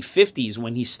his late 50s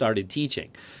when he started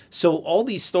teaching. So all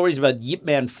these stories about Yip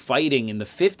Man fighting in the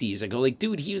 50s, I go like,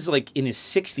 dude, he was like in his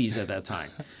 60s at that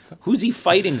time. Who's he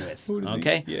fighting with?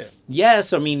 Okay. Yeah.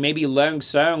 Yes, I mean maybe Leung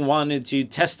Seung wanted to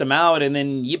test him out, and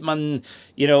then Yip Man,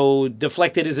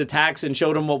 deflected his attacks and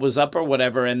showed him what was up or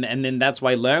whatever, and then that's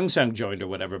why Leung Seung joined or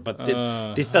whatever. But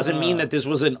this doesn't mean that this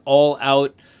was an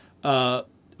all-out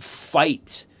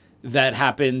fight that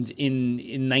happened in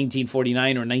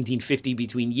 1949 or 1950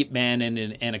 between Yip Man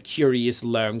and a curious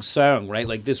Leung Seung, right?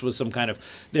 Like this was some kind of,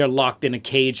 they're locked in a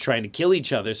cage trying to kill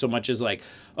each other, so much as like,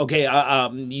 okay,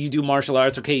 you do martial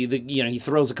arts, okay, he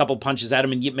throws a couple punches at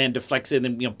him and Yip Man deflects it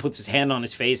and puts his hand on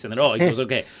his face and then, he goes,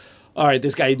 okay, all right,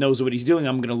 this guy knows what he's doing,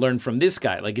 I'm going to learn from this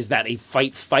guy. Like, is that a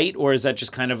fight, or is that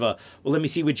just kind of a, well, let me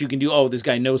see what you can do, oh, this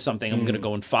guy knows something, I'm going to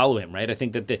go and follow him, right? I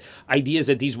think that the idea is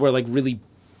that these were like really,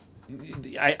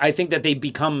 I think that they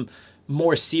become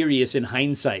more serious in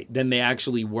hindsight than they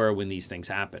actually were when these things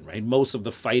happen, right? Most of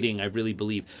the fighting, I really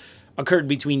believe, occurred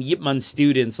between Yip Man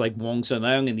students like Wong Sun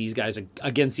Leung and these guys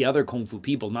against the other Kung Fu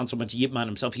people, not so much Yip Man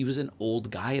himself. He was an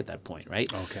old guy at that point, right?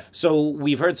 Okay. So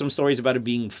we've heard some stories about him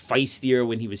being feistier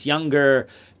when he was younger,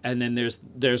 and then there's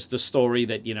the story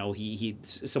that,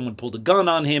 someone pulled a gun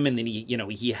on him, and then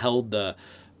he held the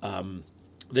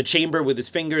chamber with his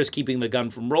fingers, keeping the gun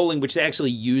from rolling, which they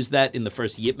actually used that in the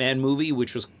first Yip Man movie,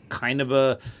 which was kind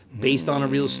of based on a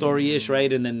real story-ish,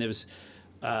 right? And then there's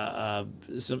some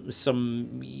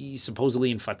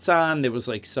supposedly in Fatsan, there was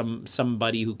like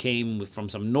somebody who came from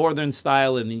some northern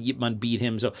style, and then Yip Man beat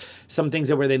him. So some things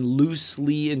that were then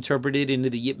loosely interpreted into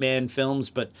the Yip Man films,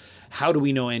 but how do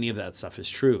we know any of that stuff is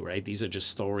true, right? These are just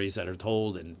stories that are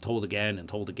told and told again and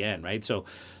told again, right? So,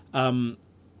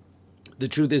 the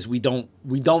truth is we don't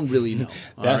really know.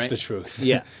 That's the truth.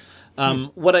 Yeah.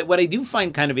 What I do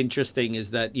find kind of interesting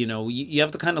is that, you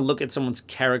have to kind of look at someone's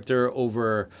character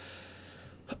over,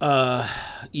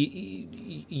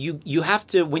 you have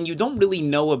to, when you don't really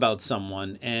know about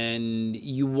someone and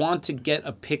you want to get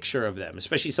a picture of them,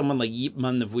 especially someone like Yip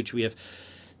Man, of which we have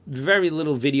very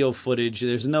little video footage.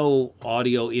 There's no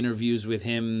audio interviews with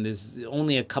him. There's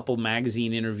only a couple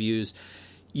magazine interviews.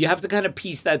 You have to kind of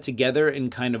piece that together and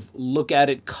kind of look at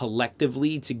it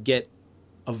collectively to get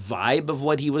a vibe of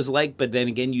what he was like. But then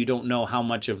again, you don't know how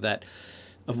much of that,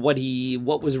 of what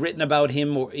was written about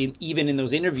him, or even in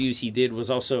those interviews he did, was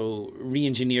also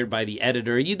re-engineered by the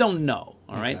editor. You don't know,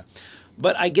 all right? Okay.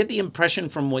 But I get the impression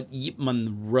from what Yip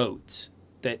Man wrote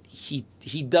that he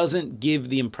doesn't give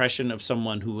the impression of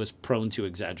someone who was prone to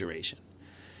exaggeration.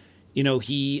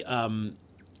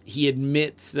 He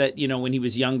admits that, when he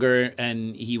was younger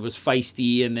and he was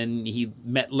feisty, and then he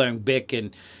met Leung Bick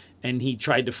and he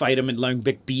tried to fight him and Leung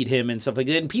Bick beat him and stuff like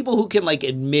that. And people who can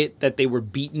admit that they were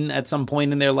beaten at some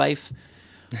point in their life,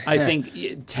 I think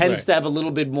it tends to have a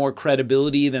little bit more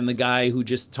credibility than the guy who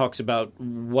just talks about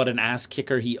what an ass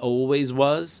kicker he always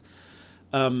was.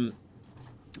 And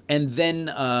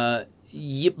then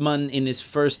Yip Man, in his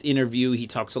first interview, he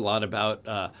talks a lot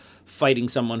about fighting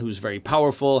someone who's very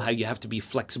powerful, how you have to be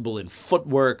flexible in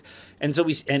footwork, and so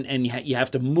you have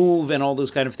to move and all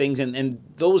those kind of things, and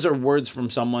those are words from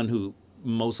someone who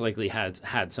most likely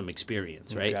had some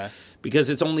experience, right? Okay. Because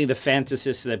it's only the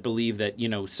fantasists that believe that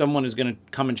someone is going to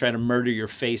come and try to murder your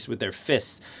face with their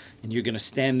fists, and you're going to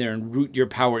stand there and root your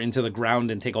power into the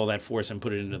ground and take all that force and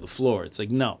put it into the floor. It's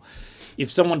like, no.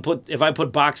 If I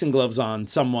put boxing gloves on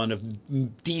someone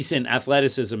of decent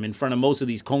athleticism in front of most of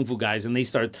these kung fu guys, and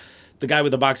the guy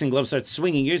with the boxing gloves starts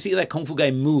swinging, you're going to see that kung fu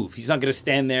guy move. He's not going to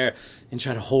stand there and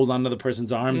try to hold onto the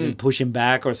person's arms and push him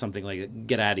back or something like that.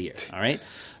 Get out of here, all right?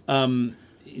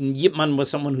 Yip Man was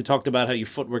someone who talked about how your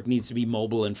footwork needs to be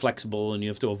mobile and flexible, and you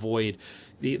have to avoid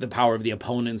the power of the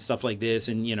opponent and stuff like this,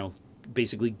 and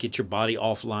basically get your body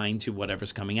offline to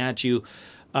whatever's coming at you.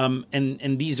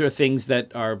 And these are things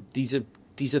that are these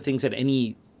are things that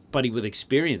anybody with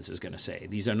experience is going to say.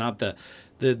 These are not the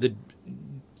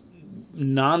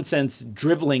nonsense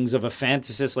dribblings of a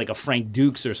fantasist like a Frank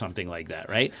Dukes or something like that,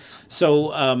 right?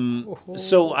 So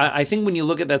I think when you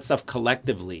look at that stuff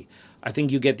collectively, I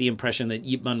think you get the impression that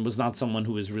Yip Man was not someone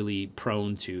who was really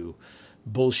prone to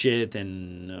bullshit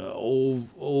and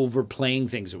overplaying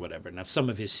things or whatever. Now, some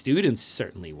of his students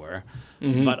certainly were,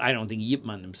 but I don't think Yip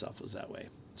Man himself was that way.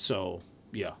 So,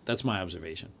 yeah, that's my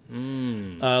observation.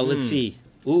 Let's see.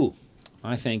 Ooh,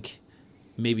 I think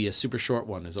maybe a super short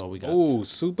one is all we got. Ooh,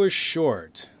 super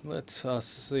short. Let's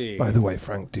see. By the way,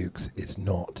 Frank Dukes is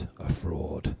not a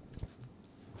fraud.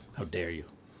 How dare you?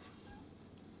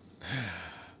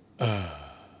 All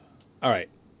right.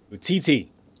 TT.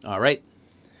 All right.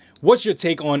 What's your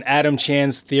take on Adam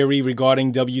Chan's theory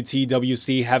regarding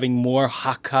WTWC having more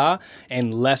Hakka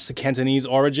and less Cantonese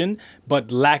origin,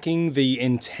 but lacking the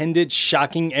intended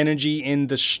shocking energy in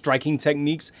the striking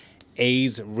techniques,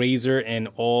 A's, razor, and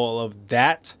all of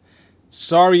that?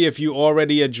 Sorry if you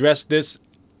already addressed this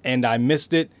and I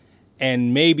missed it,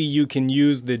 and maybe you can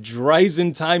use the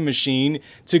Dreisen time machine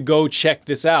to go check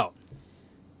this out.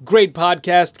 Great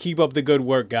podcast. Keep up the good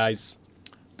work, guys.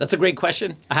 That's a great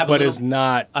question. I have it's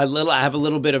not. I have a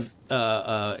little bit of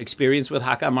experience with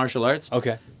Hakka martial arts.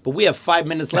 Okay. But we have 5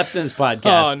 minutes left in this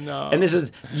podcast. Oh, no. And this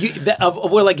is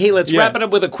we're like, hey, let's wrap it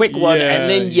up with a quick one, and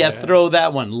then throw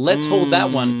that one. Let's hold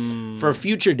that one for a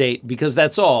future date, because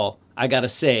that's all I gotta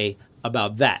say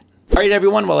about that. All right,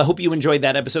 everyone. Well, I hope you enjoyed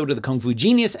that episode of the Kung Fu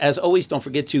Genius. As always, don't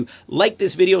forget to like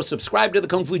this video, subscribe to the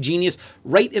Kung Fu Genius,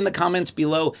 write in the comments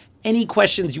below any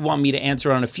questions you want me to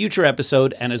answer on a future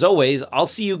episode. And as always, I'll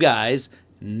see you guys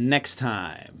next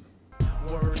time.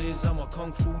 Word is I'm a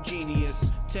kung fu genius.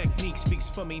 Technique speaks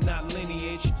for me, not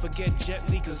lineage. Forget Jet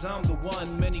Li, cause I'm the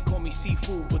one. Many call me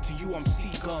seafood, but to you I'm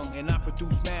Seagung. And I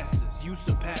produce masters. You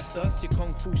surpassed us. Your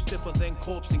kung fu stiffer than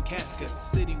corpse and caskets.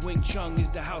 City Wing Chun is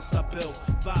the house I built.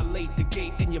 Violate the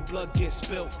gate and your blood gets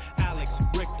spilt. Alex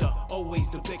Richter, always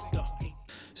the victor.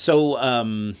 So,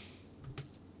 I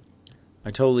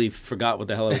totally forgot what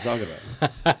the hell I was talking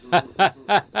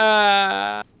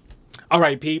about. All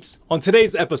right, peeps. On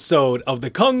today's episode of the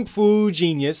Kung Fu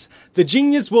Genius, the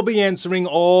genius will be answering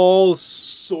all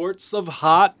sorts of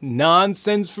hot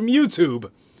nonsense from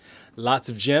YouTube. Lots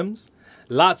of gems,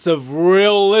 lots of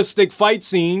realistic fight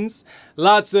scenes,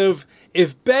 lots of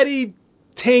if Betty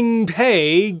Ting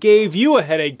Pei gave you a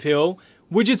headache pill,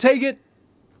 would you take it?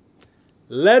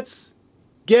 Let's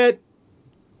get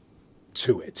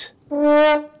to it.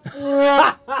 What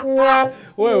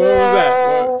was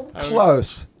that?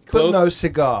 Close. Close? But no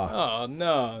cigar. Oh,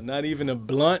 no, not even a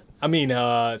blunt. I mean,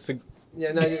 Yeah,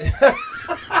 no.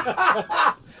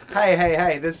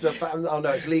 hey, this is oh no,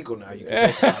 it's legal now. You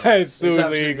can talk about it. it's so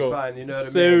absolutely legal. fine, you know what I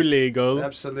So mean? legal.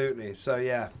 Absolutely. So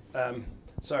yeah.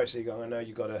 Sorry, Seagull, I know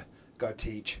you gotta go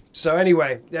teach. So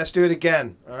anyway, let's do it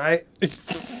again, alright?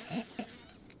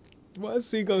 Why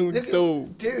is he going so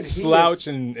Dude, slouch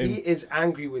he and is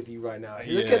angry with you right now.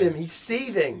 Look Yeah. at him, he's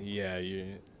seething. yeah, He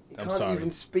I'm can't sorry. even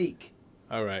speak.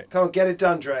 All right. Come on, get it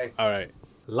done, Dre. All right.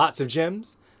 Lots of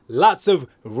gems, lots of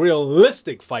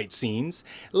realistic fight scenes,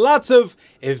 lots of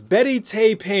if Betty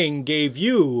Tay Ping gave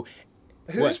you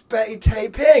Who's what? Betty Tay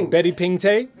Ping? Betty Ping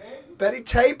Tay? Betty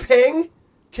Tay Ping?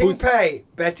 Ting Who's- Pei.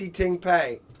 Betty Ting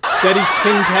Pei. Betty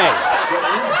Ting Pei.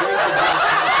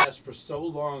 For so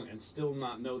long and still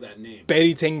not know that name.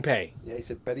 Betty Ting Pei. Yeah, he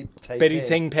said Betty Tay Betty Ping.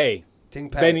 Ting Pei. Ting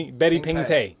Pei. Betty Ting Ping Pei.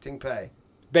 Tay. Ting Pei.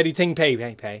 Betty Ting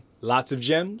Pei. Lots of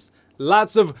gems,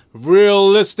 lots of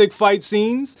realistic fight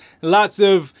scenes, lots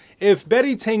of if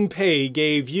Betty Ting Pei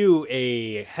gave you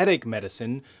a headache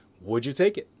medicine, would you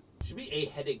take it? It should be a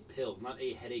headache pill, not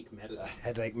a headache medicine.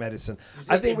 Headache medicine. You I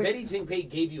said think if we. Betty Ting Pei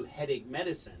gave you headache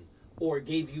medicine, or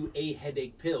gave you a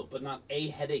headache pill, but not a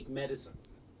headache medicine.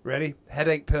 Ready?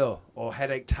 Headache pill or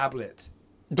headache tablet.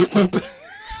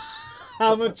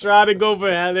 I'm gonna try to go for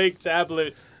headache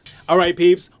tablet. All right,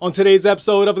 peeps. On today's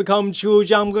episode of the Come True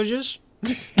Jamgajish.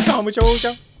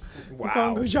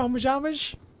 Wow.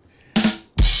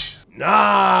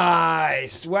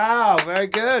 Nice. Wow. Very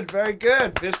good. Very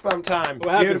good. Fist bump time. What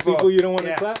happened, Beautiful. Sifu? You don't want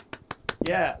Yeah. to clap?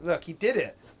 Yeah. Look, he did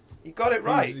it. He got it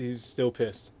right. He's still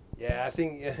pissed. Yeah, I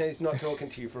think he's not talking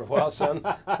to you for a while, son.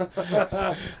 All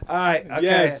right. Okay.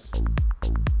 Yes.